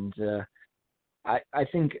 And I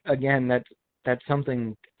think again that's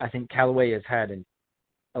something I think Callaway has had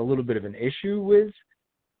a little bit of an issue with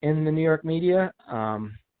in the New York media.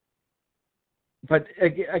 But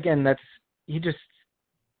again,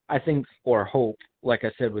 I think, or hope, like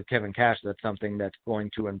I said with Kevin Cash, that's something that's going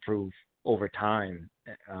to improve over time,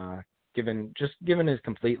 given his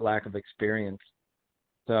complete lack of experience.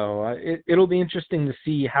 So it'll be interesting to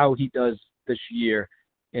see how he does this year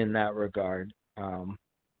in that regard,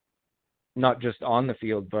 not just on the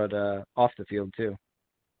field, but off the field too.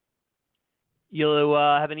 You'll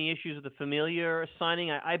have any issues with the Familia signing?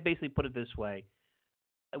 I basically put it this way.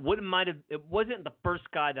 It wasn't the first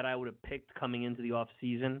guy that I would have picked coming into the off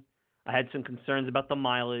season. I had some concerns about the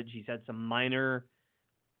mileage. He's had some minor,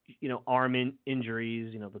 arm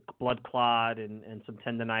injuries, the blood clot and some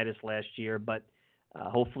tendonitis last year. But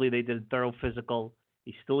hopefully they did a thorough physical.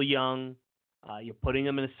 He's still young. You're putting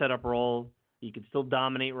him in a setup role. He can still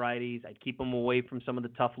dominate righties. I'd keep him away from some of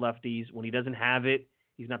the tough lefties. When he doesn't have it,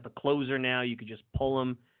 he's not the closer now. You could just pull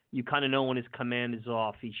him. You kind of know when his command is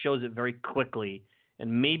off. He shows it very quickly. And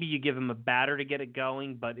maybe you give him a batter to get it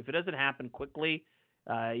going, but if it doesn't happen quickly,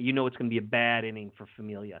 it's going to be a bad inning for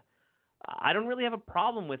Familia. I don't really have a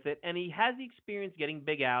problem with it, and he has the experience getting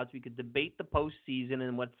big outs. We could debate the postseason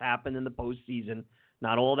and what's happened in the postseason.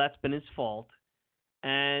 Not all that's been his fault.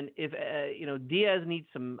 And if Diaz needs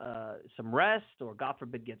some rest, or God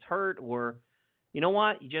forbid gets hurt, or you know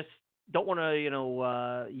what, you just don't want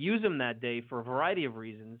to use him that day for a variety of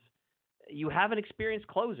reasons. You have an experienced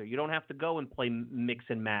closer. You don't have to go and play mix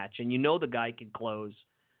and match, and the guy can close.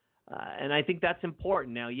 And I think that's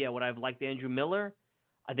important. Now, would I have liked Andrew Miller?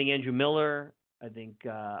 I think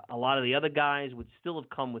a lot of the other guys would still have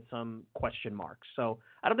come with some question marks. So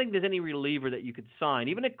I don't think there's any reliever that you could sign.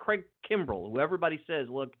 Even at Craig Kimbrell, who everybody says,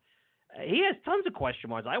 look, he has tons of question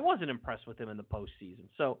marks. I wasn't impressed with him in the postseason.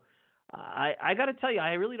 So I got to tell you,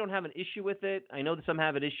 I really don't have an issue with it. I know that some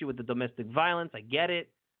have an issue with the domestic violence. I get it.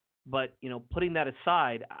 But, putting that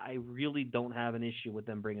aside, I really don't have an issue with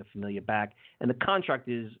them bringing Familia back. And the contract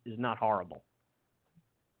is not horrible.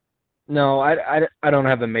 No, I don't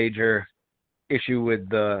have a major issue with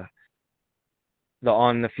the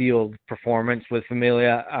on-the-field performance with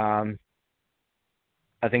Familia. I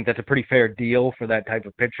think that's a pretty fair deal for that type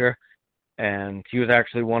of pitcher. And he was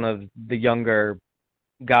actually one of the younger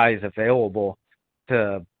guys available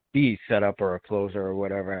to be set up or a closer or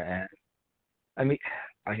whatever. And, I mean,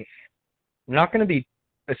 I'm not going to be,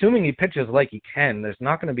 assuming he pitches like he can, there's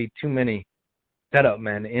not going to be too many setup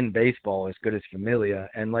men in baseball as good as Familia.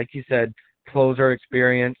 And like you said, closer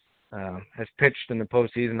experience, has pitched in the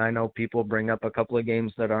postseason. I know people bring up a couple of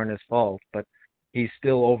games that aren't his fault, but he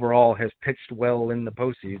still overall has pitched well in the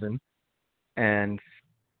postseason. And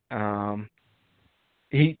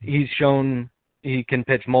he's shown he can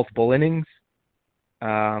pitch multiple innings.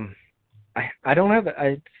 I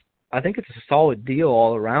think it's a solid deal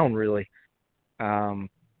all around, really. Him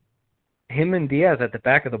and Diaz at the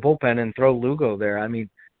back of the bullpen and throw Lugo there. I mean,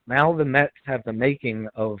 now the Mets have the making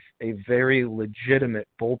of a very legitimate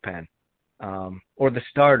bullpen, or the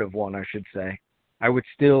start of one, I should say.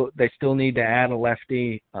 They still need to add a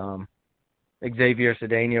lefty. Xavier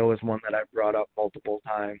Cedeno is one that I've brought up multiple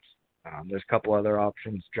times. There's a couple other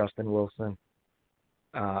options, Justin Wilson.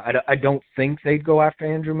 I don't think they'd go after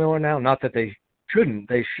Andrew Miller now. Not that they shouldn't.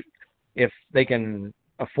 They should, if they can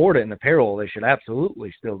afford it in the payroll, they should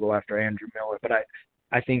absolutely still go after Andrew Miller. But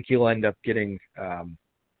I think he'll end up getting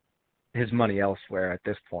his money elsewhere at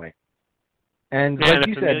this point. And like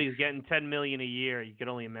you said, he's getting $10 million a year. You can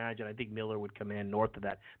only imagine. I think Miller would come in north of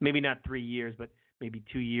that. Maybe not 3 years, but maybe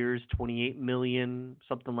 2 years, $28 million,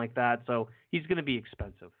 something like that. So he's going to be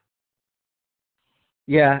expensive.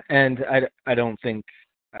 Yeah, and I don't see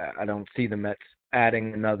the Mets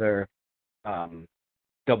adding another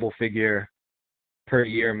double-figure per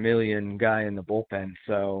year million guy in the bullpen.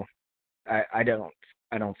 So I don't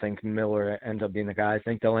think Miller ends up being the guy. I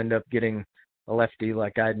think they'll end up getting a lefty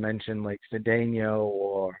like I'd mentioned, like Cedeno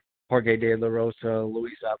or Jorge De La Rosa,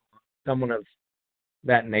 Luis Abel, someone of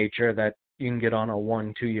that nature that you can get on a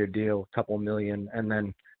 1-2 year deal, a couple million, and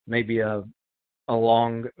then maybe a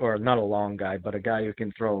long, or not a long guy, but a guy who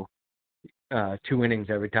can throw 2 innings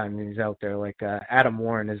every time he's out there. Like Adam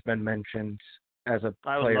Warren has been mentioned as a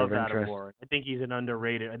player of interest. Adam Warren. I think he's an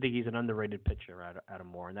underrated pitcher,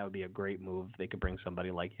 Adam Warren. That would be a great move. They could bring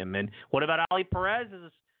somebody like him in. What about Ali Perez?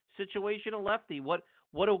 Is situation, a lefty. What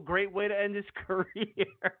a great way to end his career.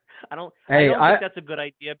 I don't Hey, think that's a good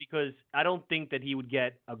idea because I don't think that he would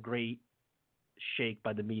get a great shake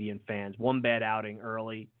by the media and fans. One bad outing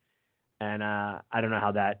early, and I don't know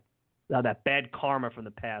how that bad karma from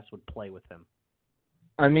the past would play with him.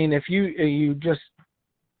 I mean, if you just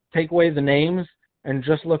take away the names and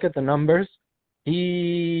just look at the numbers,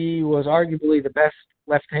 he was arguably the best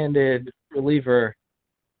left-handed reliever,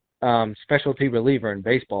 specialty reliever in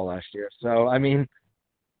baseball last year. So, I mean,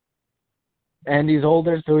 and he's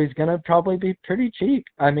older, so he's going to probably be pretty cheap.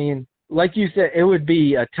 I mean, like you said, it would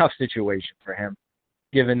be a tough situation for him,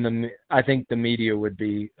 given I think the media would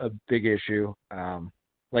be a big issue.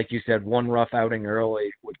 Like you said, one rough outing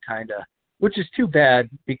early would which is too bad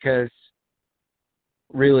because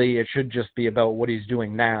really it should just be about what he's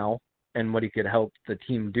doing now and what he could help the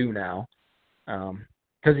team do now.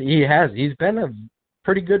 Because he's been a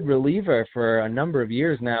pretty good reliever for a number of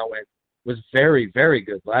years now and was very, very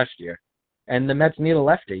good last year. And the Mets need a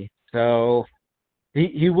lefty. So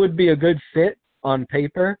he would be a good fit on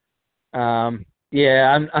paper. I'm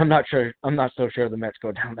not sure. I'm not so sure the Mets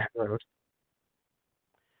go down that road.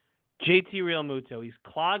 JT Realmuto, he's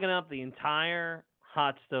clogging up the entire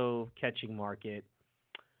hot stove catching market.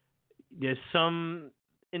 There's some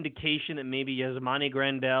indication that maybe Yasmani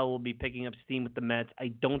Grandal will be picking up steam with the Mets. I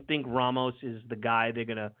don't think Ramos is the guy they're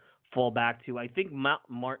going to fall back to. I think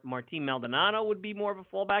Martin Maldonado would be more of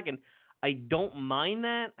a fallback, and I don't mind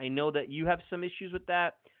that. I know that you have some issues with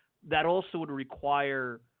that. That also would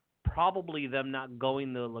require probably them not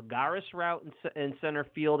going the Lagares route in center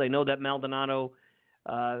field. I know that Maldonado,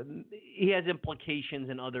 he has implications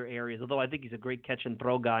in other areas, although I think he's a great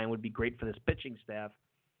catch-and-throw guy and would be great for this pitching staff.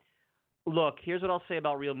 Look, here's what I'll say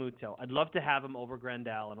about Realmuto. I'd love to have him over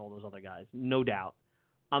Grandal and all those other guys, no doubt.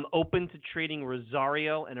 I'm open to trading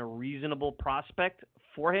Rosario and a reasonable prospect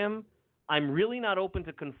for him. I'm really not open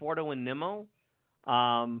to Conforto and Nimmo.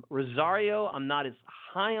 Rosario, I'm not as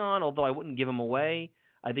high on, although I wouldn't give him away.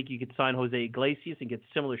 I think you could sign Jose Iglesias and get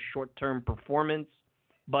similar short-term performance.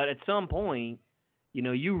 But at some point,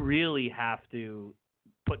 you really have to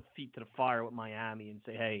put feet to the fire with Miami and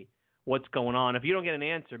say, hey, what's going on? If you don't get an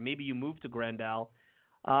answer, maybe you move to Grandal,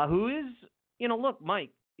 who is, look,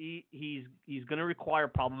 Mike, he's going to require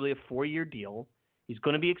probably a 4-year deal. He's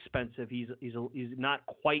going to be expensive. He's not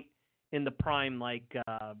quite in the prime like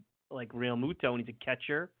Realmuto, and he's a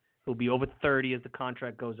catcher. He'll be over 30 as the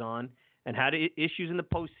contract goes on, and had issues in the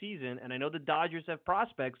postseason. And I know the Dodgers have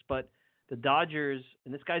prospects, but the Dodgers,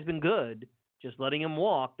 and this guy's been good, just letting him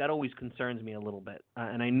walk, that always concerns me a little bit.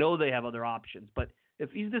 And I know they have other options, but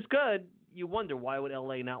if he's this good, you wonder why would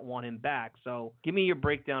LA not want him back. So give me your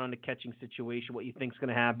breakdown on the catching situation, what you think is going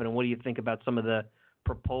to happen, and what do you think about some of the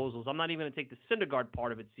proposals. I'm not even going to take the Syndergaard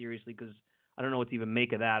part of it seriously because I don't know what to even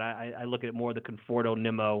make of that. I look at it more the Conforto,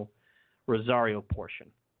 Nimmo, Rosario portion.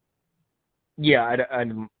 Yeah,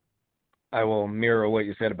 I will mirror what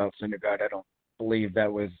you said about Syndergaard. I don't believe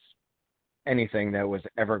that was anything that was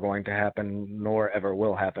ever going to happen, nor ever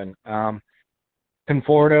will happen.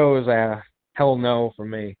 Conforto is a hell no for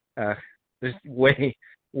me. There's way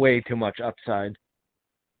too much upside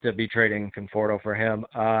to be trading Conforto for him.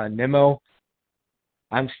 Nimmo,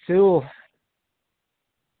 I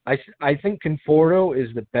think Conforto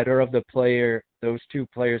is the better of those two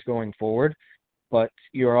players going forward, but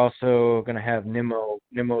you're also going to have Nimmo's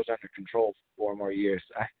under control for 4 more years.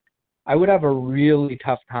 I would have a really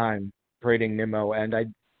tough time trading Nimmo, and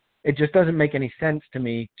it just doesn't make any sense to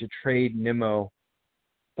me to trade Nimmo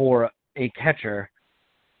for a catcher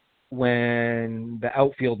when the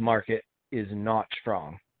outfield market is not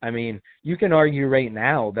strong. I mean, you can argue right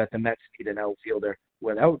now that the Mets need an outfielder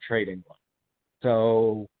without trading one.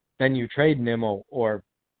 So then you trade Nimmo, or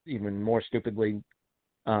even more stupidly,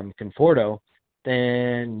 Conforto,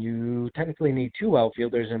 then you technically need 2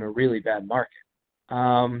 outfielders in a really bad market.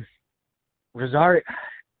 Rosario,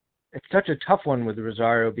 it's such a tough one with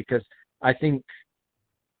Rosario because I think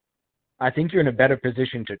you're in a better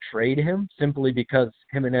position to trade him simply because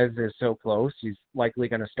Jimenez is so close. He's likely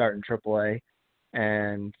going to start in AAA,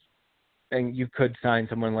 and you could sign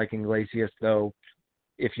someone like Iglesias, though,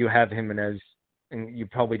 if you have Jimenez, and you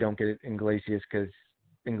probably don't get Iglesias because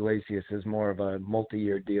Iglesias is more of a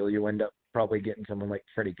multi-year deal. You end up probably getting someone like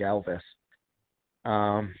Freddie Galvis.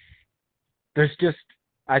 I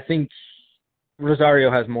think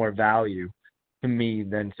Rosario has more value to me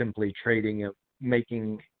than simply trading him,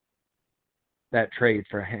 making that trade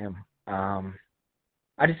for him.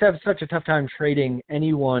 I just have such a tough time trading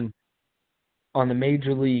anyone on the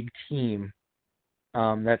major league team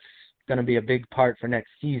that's going to be a big part for next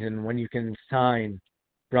season when you can sign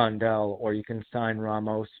Grandal, or you can sign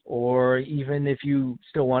Ramos, or even if you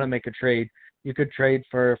still want to make a trade, you could trade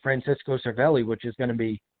for Francisco Cervelli, which is going to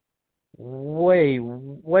be way,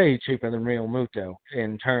 way cheaper than Real Muto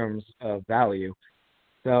in terms of value.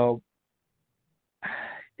 So,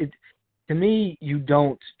 to me, you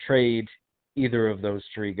don't trade either of those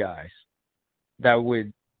three guys. I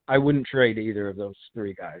wouldn't trade either of those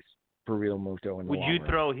three guys for Real Muto in the Would long you run.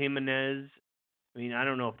 throw Jimenez? I mean, I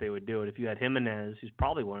don't know if they would do it. If you had Jimenez, who's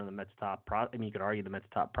probably one of the Mets' top you could argue the Mets'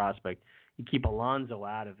 top prospect. You keep Alonso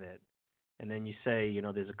out of it, and then you say,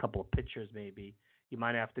 there's a couple of pitchers maybe. You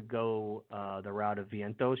might have to go the route of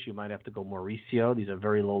Vientos. You might have to go Mauricio. These are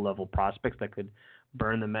very low-level prospects that could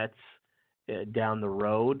burn the Mets down the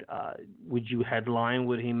road. Would you headline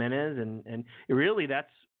with Jimenez? And really, the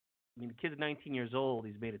kid's 19 years old.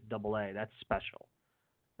 He's made it AA. That's special.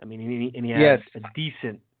 I mean, and he has a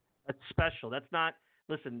decent. That's special. That's not.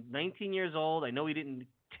 Listen, 19 years old. I know he didn't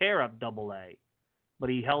tear up AA, but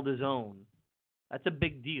he held his own. That's a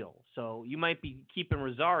big deal. So you might be keeping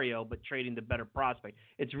Rosario, but trading the better prospect.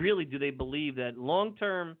 It's really, do they believe that long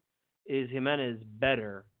term is Jimenez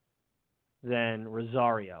better than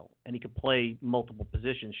Rosario, and he could play multiple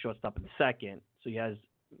positions, shortstop and second, so he has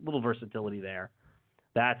a little versatility there.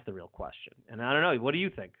 That's the real question. And I don't know. What do you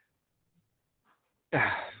think?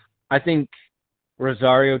 I think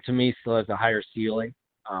Rosario, to me, still has a higher ceiling,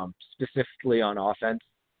 specifically on offense.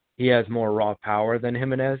 He has more raw power than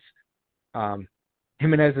Jimenez.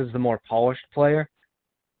 Jimenez is the more polished player.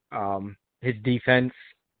 His defense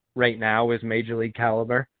right now is major league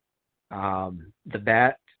caliber. The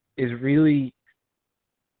bat is really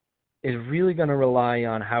going to rely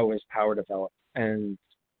on how his power develops, and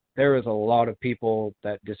there is a lot of people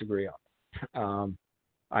that disagree on it.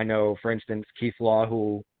 I know, for instance, Keith Law,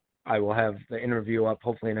 who I will have the interview up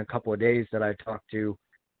hopefully in a couple of days that I talked to,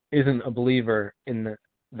 isn't a believer in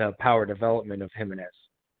the power development of Jimenez,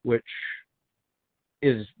 which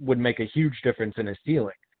would make a huge difference in his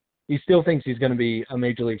ceiling. He still thinks he's going to be a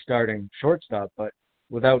major league starting shortstop, but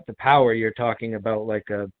without the power, you're talking about like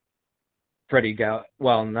a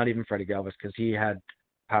not even Freddie Galvis, because he had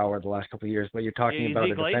power the last couple of years, but you're talking about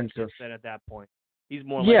a defensive. At that point, he's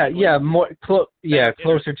more.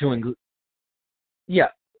 Closer to. Yeah,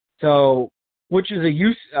 so which is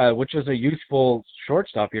a useful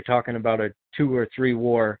shortstop. You're talking about a 2 or 3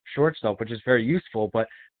 WAR shortstop, which is very useful, but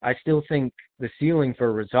I still think the ceiling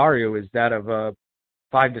for Rosario is that of a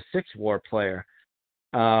 5 to 6 WAR player.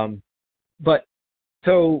 But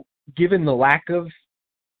so given the lack of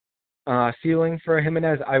ceiling for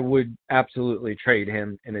Jimenez, I would absolutely trade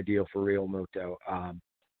him in a deal for Real Muto.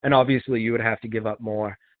 And obviously you would have to give up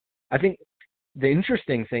more. I think the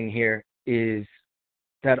interesting thing here is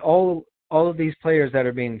that all of these players that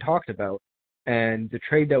are being talked about and the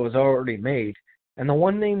trade that was already made, and the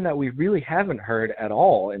one name that we really haven't heard at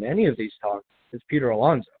all in any of these talks is Peter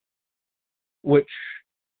Alonso, which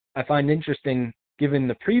I find interesting given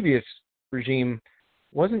the previous regime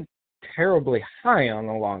wasn't terribly high on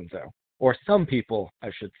Alonso, or some people,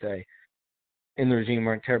 I should say, in the regime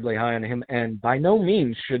weren't terribly high on him, and by no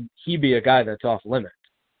means should he be a guy that's off limits.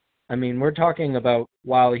 I mean, we're talking about,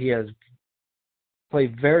 while he has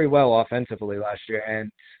played very well offensively last year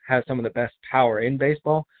and has some of the best power in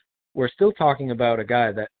baseball, we're still talking about a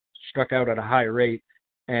guy that struck out at a high rate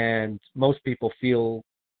and most people feel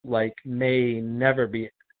like may never be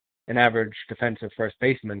an average defensive first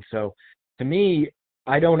baseman. So to me,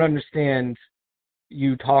 I don't understand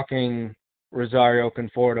you talking Rosario,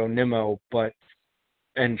 Conforto, Nimmo,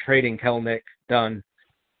 and trading Kelenic, Dunn,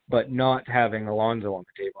 but not having Alonso on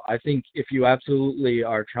the table. I think if you absolutely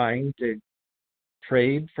are trying to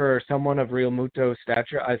trade for someone of Real Muto's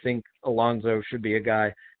stature, I think Alonso should be a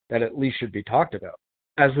guy that at least should be talked about.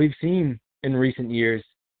 As we've seen in recent years,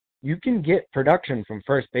 you can get production from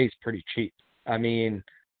first base pretty cheap. I mean,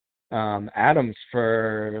 Adams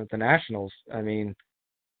for the Nationals, I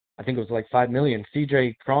think it was like $5 million.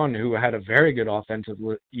 CJ Cron, who had a very good offensive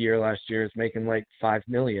year last year, is making like $5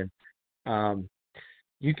 million.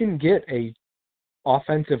 You can get a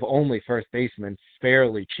offensive-only first baseman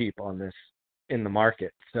fairly cheap on this in the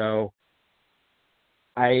market. So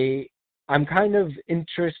I'm kind of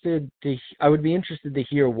interested I would be interested to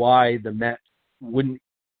hear why the Mets wouldn't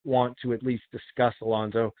want to at least discuss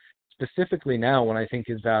Alonso, specifically now when I think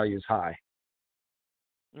his value is high.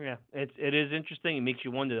 Yeah, it is interesting. It makes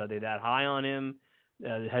you wonder, are they that high on him?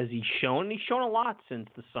 Has he shown? He's shown a lot since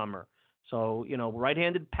the summer. So,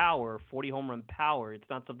 right-handed power, 40 home run power, it's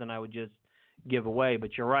not something I would just give away.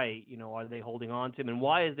 But you're right. Are they holding on to him? And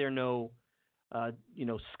why is there no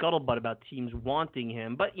scuttlebutt about teams wanting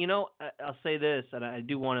him. But, I'll say this, and I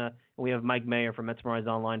do want to – we have Mike Mayer from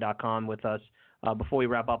MetsMemorizedOnline.com with us. Before we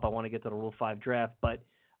wrap up, I want to get to the Rule 5 draft. But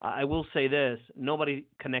I will say this. Nobody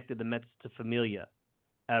connected the Mets to Familia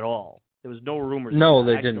at all. There was no rumors. No,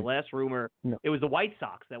 they Actually, didn't. The last rumor, no. It was the White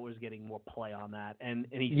Sox that was getting more play on that. And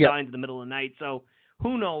he signed in the middle of the night. So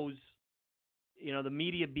who knows, the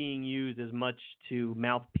media being used as much to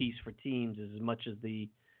mouthpiece for teams as much as the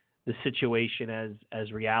situation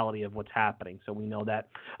as reality of what's happening. So we know that.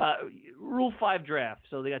 Rule 5 draft.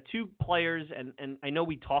 So they got 2 players, and I know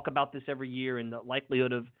we talk about this every year and the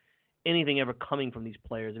likelihood of anything ever coming from these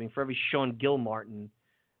players. I mean, for every Sean Gilmartin,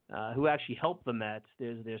 who actually helped the Mets,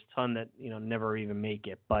 there's a ton that never even make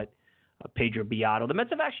it. But Pedro Beato, the Mets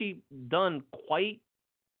have actually done quite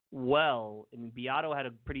well. I mean, Beato had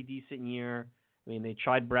a pretty decent year. I mean, they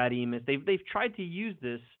tried Brad Eames. They've tried to use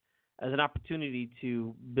this as an opportunity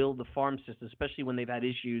to build the farm system, especially when they've had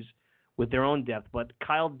issues with their own depth. But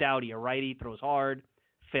Kyle Dowdy, a righty, throws hard,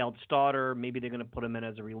 failed starter. Maybe they're going to put him in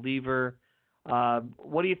as a reliever.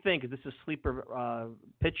 What do you think? Is this a sleeper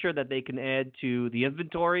pitcher that they can add to the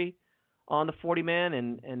inventory on the 40-man?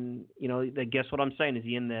 And guess what I'm saying? Is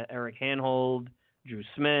he in the Eric Hanhold, Drew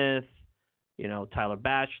Smith, Tyler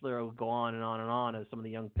Batchelor? Will go on and on and on as some of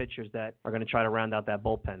the young pitchers that are going to try to round out that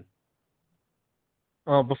bullpen.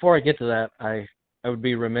 Well, before I get to that, I would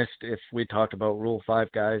be remiss if we talked about Rule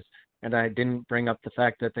 5 guys, and I didn't bring up the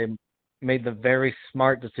fact that they made the very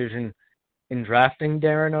smart decision in drafting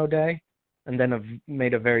Darren O'Day, and then have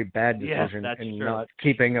made a very bad decision in not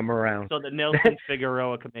keeping him around. So that Nelson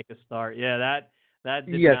Figueroa could make a start. Yeah, that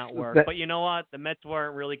did not work. But you know what? The Mets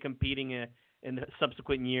weren't really competing in the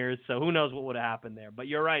subsequent years, so who knows what would have happened there. But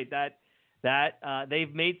you're right. That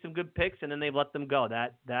they've made some good picks, and then they've let them go.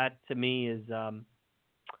 That to me is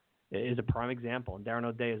a prime example. And Darren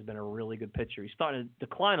O'Day has been a really good pitcher. He's starting to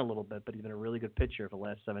decline a little bit, but he's been a really good pitcher for the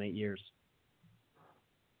last 7-8 years.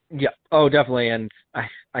 Yeah. Oh, definitely. And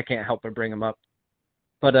I can't help but bring him up.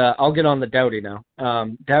 But I'll get on the Dowdy now.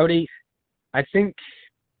 Dowdy, I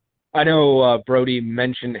know Brody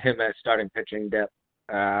mentioned him as starting pitching depth.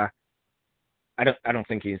 I don't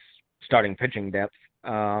think he's starting pitching depth.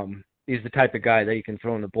 He's the type of guy that you can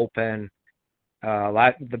throw in the bullpen.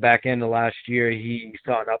 The back end of last year, he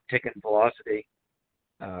saw an uptick in velocity.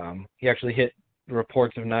 He actually hit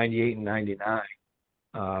reports of 98 and 99.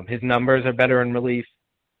 His numbers are better in relief.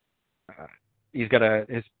 He's got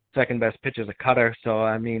his second best pitch is a cutter. So,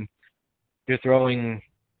 I mean, you're throwing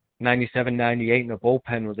 97, 98 in a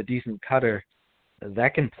bullpen with a decent cutter.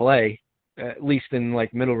 That can play, at least in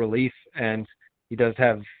like middle relief. And he does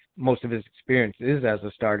have most of his experience is as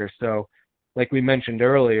a starter. So, like we mentioned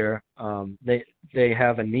earlier, they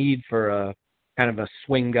have a need for a kind of a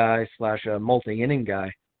swing guy / a multi-inning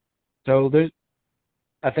guy. So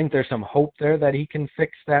I think there's some hope there that he can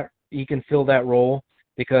fix that. He can fill that role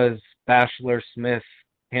because Batchelor, Smith,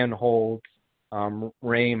 Hanhold,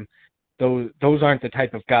 Rame, those aren't the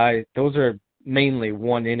type of guys. Those are mainly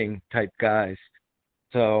one-inning type guys.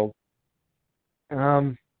 So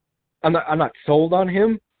I'm not sold on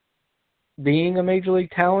him being a major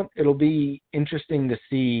league talent. It'll be interesting to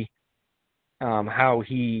see how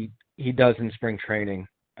he does in spring training.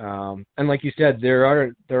 And like you said, there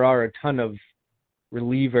are a ton of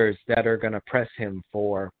relievers that are going to press him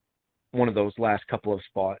for one of those last couple of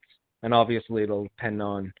spots. And obviously it'll depend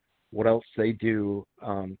on what else they do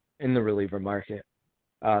in the reliever market.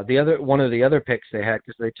 One of the other picks they had,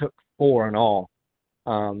 because they took 4 in all,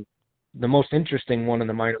 the most interesting one in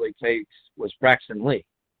the minor league phase was Braxton Lee,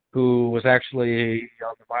 who was actually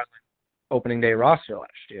on the Marlins opening day roster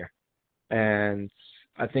last year. And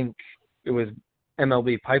I think it was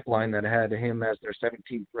MLB Pipeline that had him as their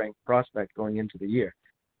 17th ranked prospect going into the year.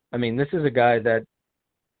 I mean, this is a guy that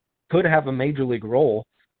could have a major league role.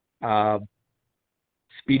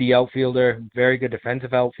 Speedy outfielder, very good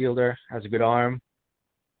defensive outfielder, has a good arm.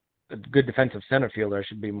 A good defensive center fielder, I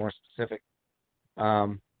should be more specific.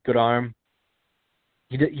 Good arm.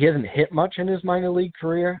 He hasn't hit much in his minor league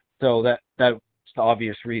career, so that's the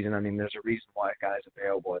obvious reason. I mean, there's a reason why a guy's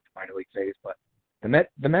available at the minor league phase, but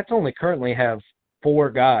the Mets only currently have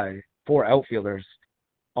 4 outfielders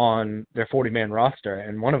on their 40-man roster,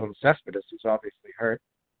 and one of them is Cespedes, who's obviously hurt,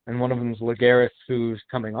 and one of them is Lagares, who's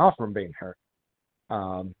coming off from being hurt.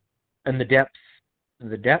 And the depth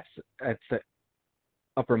at the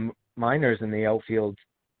upper minors in the outfield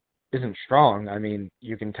isn't strong. I mean,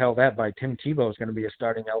 you can tell that by Tim Tebow is going to be a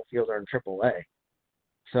starting outfielder in AAA.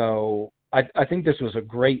 So I think this was a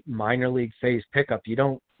great minor league phase pickup. You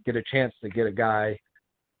don't get a chance to get a guy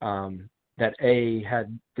that A,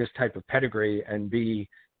 had this type of pedigree, and B,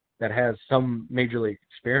 that has some major league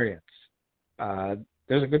experience.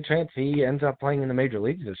 There's a good chance he ends up playing in the major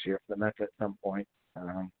leagues this year for the Mets at some point,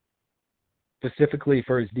 specifically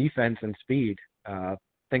for his defense and speed.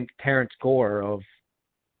 Think Terrence Gore of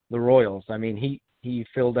the Royals. I mean, he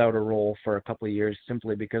filled out a role for a couple of years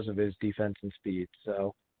simply because of his defense and speed.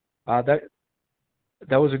 So that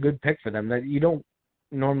was a good pick for them. That you don't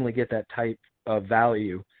normally get that type of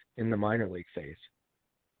value in the minor league phase.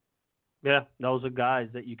 Yeah, those are guys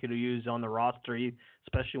that you could use on the roster,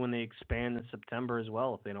 especially when they expand in September as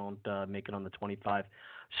well, if they don't make it on the 25.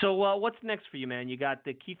 So what's next for you, man? You got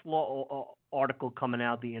the Keith Law article coming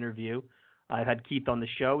out, the interview. I've had Keith on the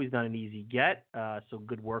show. He's not an easy get, so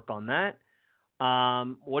good work on that.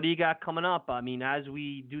 What do you got coming up? I mean, as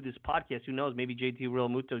we do this podcast, who knows? Maybe JT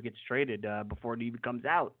Realmuto gets traded before it even comes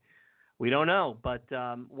out. We don't know. But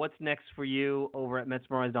what's next for you over at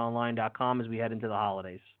MetsMemorizedOnline.com as we head into the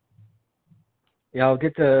holidays? Yeah, I'll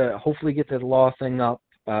hopefully get the Law thing up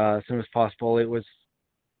as soon as possible. It was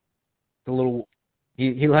a little.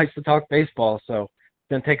 He likes to talk baseball, so it's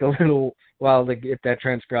gonna take a little while to get that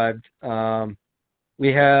transcribed.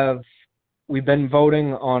 We've been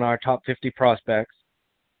voting on our top 50 prospects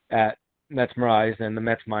at Metsmerize and the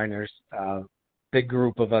Mets Minors. Big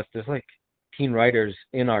group of us. There's like teen writers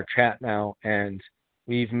in our chat now, and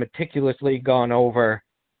we've meticulously gone over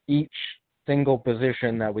each single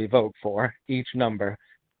position that we vote for, each number.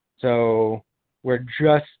 So we're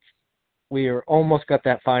almost got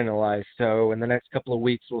that finalized. So in the next couple of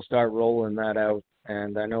weeks, we'll start rolling that out.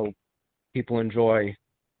 And I know people enjoy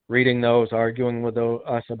reading those, arguing with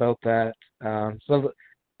us about that. So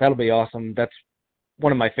that'll be awesome. That's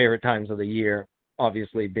one of my favorite times of the year,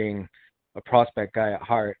 obviously being a prospect guy at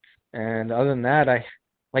heart. And other than that,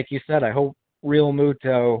 like you said, I hope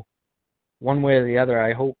Realmuto, one way or the other,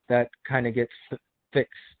 I hope that kind of gets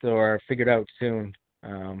fixed or figured out soon.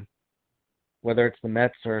 Whether it's the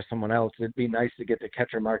Mets or someone else, it'd be nice to get the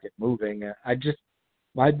catcher market moving.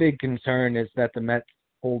 My big concern is that the Mets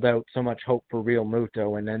hold out so much hope for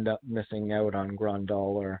Realmuto and end up missing out on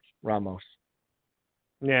Grandal or Ramos.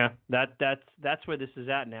 Yeah, that's where this is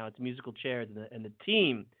at now. It's musical chairs, and the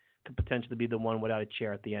team could potentially be the one without a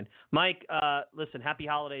chair at the end. Mike, listen, happy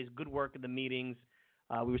holidays. Good work in the meetings.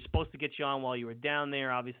 We were supposed to get you on while you were down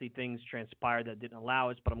there. Obviously, things transpired that didn't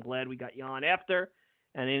allow us, but I'm glad we got you on after.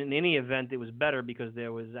 And in any event, it was better because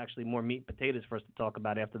there was actually more meat and potatoes for us to talk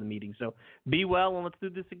about after the meeting. So be well, and let's do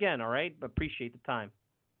this again, all right? Appreciate the time.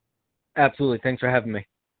 Absolutely. Thanks for having me.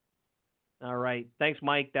 All right. Thanks,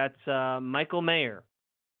 Mike. That's Michael Mayer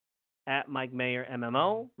at Mike Mayer,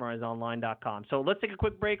 MMO, MemorizedOnline.com. So let's take a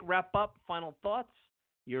quick break, wrap up, final thoughts.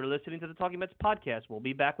 You're listening to the Talking Mets podcast. We'll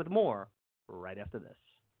be back with more right after this.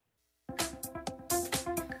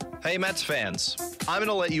 Hey, Mets fans, I'm going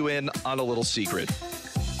to let you in on a little secret.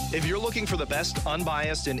 If you're looking for the best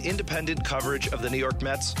unbiased and independent coverage of the New York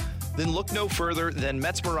Mets, then look no further than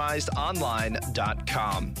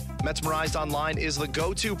MetsMemorizedOnline.com. Metsmerized Online is the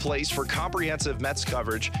go-to place for comprehensive Mets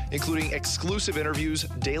coverage, including exclusive interviews,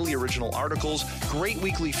 daily original articles, great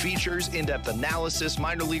weekly features, in-depth analysis,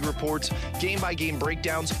 minor league reports, game-by-game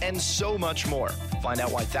breakdowns, and so much more. Find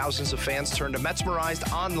out why thousands of fans turn to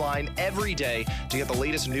Metsmerized Online every day to get the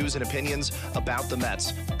latest news and opinions about the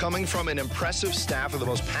Mets. Coming from an impressive staff of the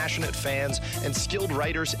most passionate fans and skilled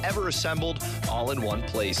writers ever assembled, all in one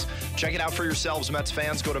place. Check it out for yourselves, Mets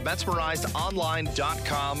fans. Go to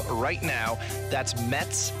MetsmerizedOnline.com right now. That's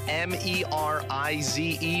Mets, MERIZED,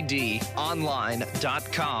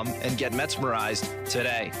 online.com, and get Metsmerized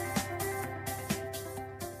today.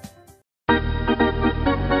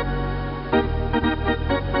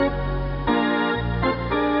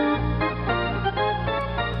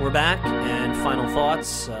 We're back, and final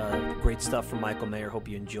thoughts. Great stuff from Michael Mayer. Hope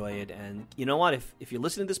you enjoy it. And you know what? If you're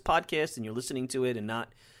listening to this podcast and you're listening to it and not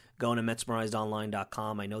going to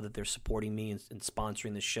MetsMemorizedOnline.com, I know that they're supporting me and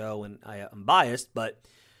sponsoring the show, and I'm biased, but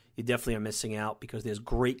you definitely are missing out because there's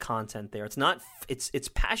great content there. It's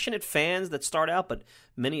passionate fans that start out, but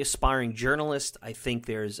many aspiring journalists. I think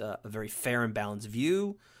there's a very fair and balanced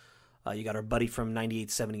view. You got our buddy from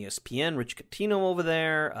 98.7 ESPN, Rich Catino over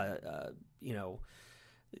there.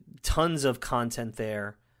 Tons of content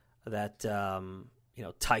there that,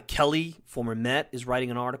 Ty Kelly, former Met, is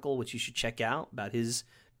writing an article, which you should check out, about his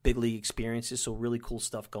big league experiences. So really cool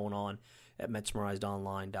stuff going on at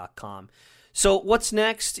MetsMemorizedOnline.com. So what's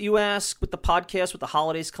next, you ask, with the podcast, with the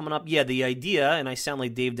holidays coming up? Yeah, the idea, and I sound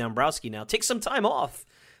like Dave Dombrowski now, take some time off.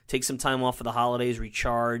 Take some time off for the holidays,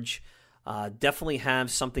 recharge. Definitely have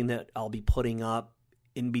something that I'll be putting up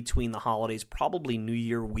in between the holidays, probably New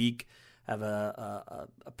Year week. have a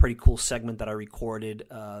pretty cool segment that I recorded,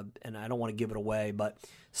 and I don't want to give it away, but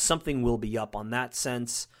something will be up on that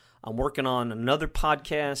sense. I'm working on another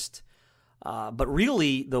podcast, but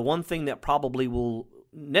really the one thing that probably will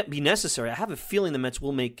be necessary, I have a feeling the Mets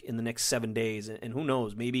will make in the next 7 days, and who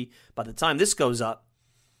knows, maybe by the time this goes up,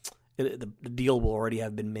 the deal will already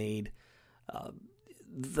have been made.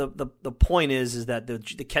 The point is that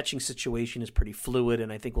the catching situation is pretty fluid,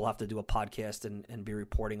 and I think we'll have to do a podcast and be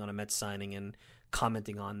reporting on a Mets signing and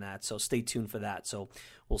commenting on that. So stay tuned for that. So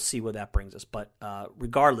we'll see where that brings us. But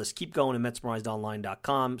regardless, keep going to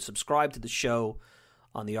MetsMemorizedOnline.com. Subscribe to the show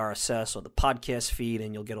on the RSS or the podcast feed,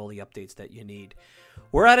 and you'll get all the updates that you need.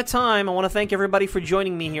 We're out of time. I want to thank everybody for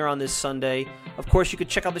joining me here on this Sunday. Of course, you can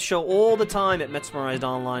check out the show all the time at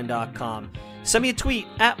MetsMemorizedOnline.com. Send me a tweet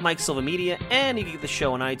at Mike Silva Media, and you can get the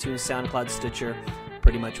show on iTunes, SoundCloud, Stitcher,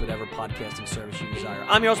 pretty much whatever podcasting service you desire.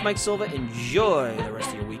 I'm your host, Mike Silva. Enjoy the rest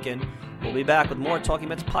of your weekend. We'll be back with more Talking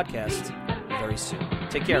Mets podcasts very soon.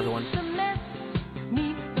 Take care, everyone.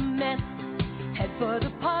 Meet the Mets. Head for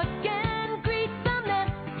the park and greet the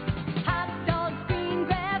Mets. Hot dogs, green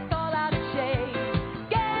grass, all out of shade.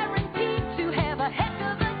 Guaranteed to have a heck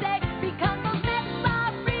of a day because those Mets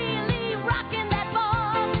are really rocking that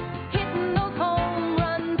ball, hitting those home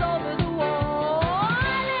runs over the wall.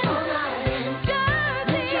 In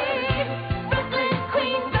Jersey, Brooklyn,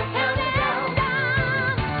 Queens are counting down.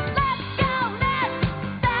 Let's go Mets!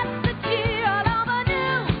 That's the cheer all over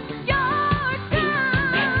New York town.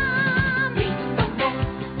 Meet the Mets,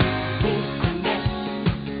 meet the Mets,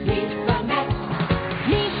 meet the Mets,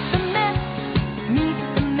 meet the Mets, meet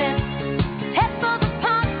the Mets. Head for the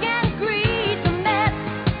park and greet the Mets.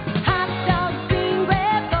 Hot dogs, green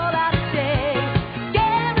grass, all out of shade.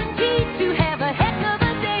 Guaranteed to have a heck of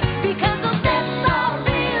a day because those Mets are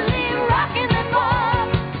really rocking the ball,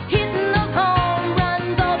 hitting those home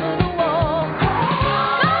runs over the wall. Long Island,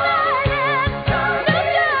 New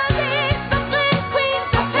Jersey, Brooklyn,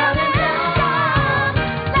 Queens are counting down.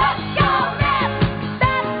 Let's go Mets!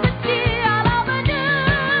 That's the cheer all over New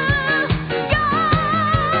York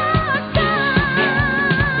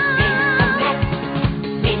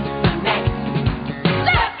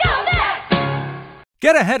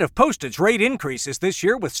Get ahead of postage rate increases this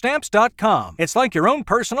year with Stamps.com. It's like your own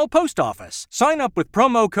personal post office. Sign up with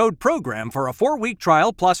promo code PROGRAM for a 4-week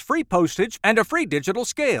trial plus free postage and a free digital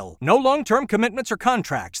scale. No long-term commitments or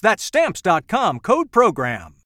contracts. That's Stamps.com, code PROGRAM.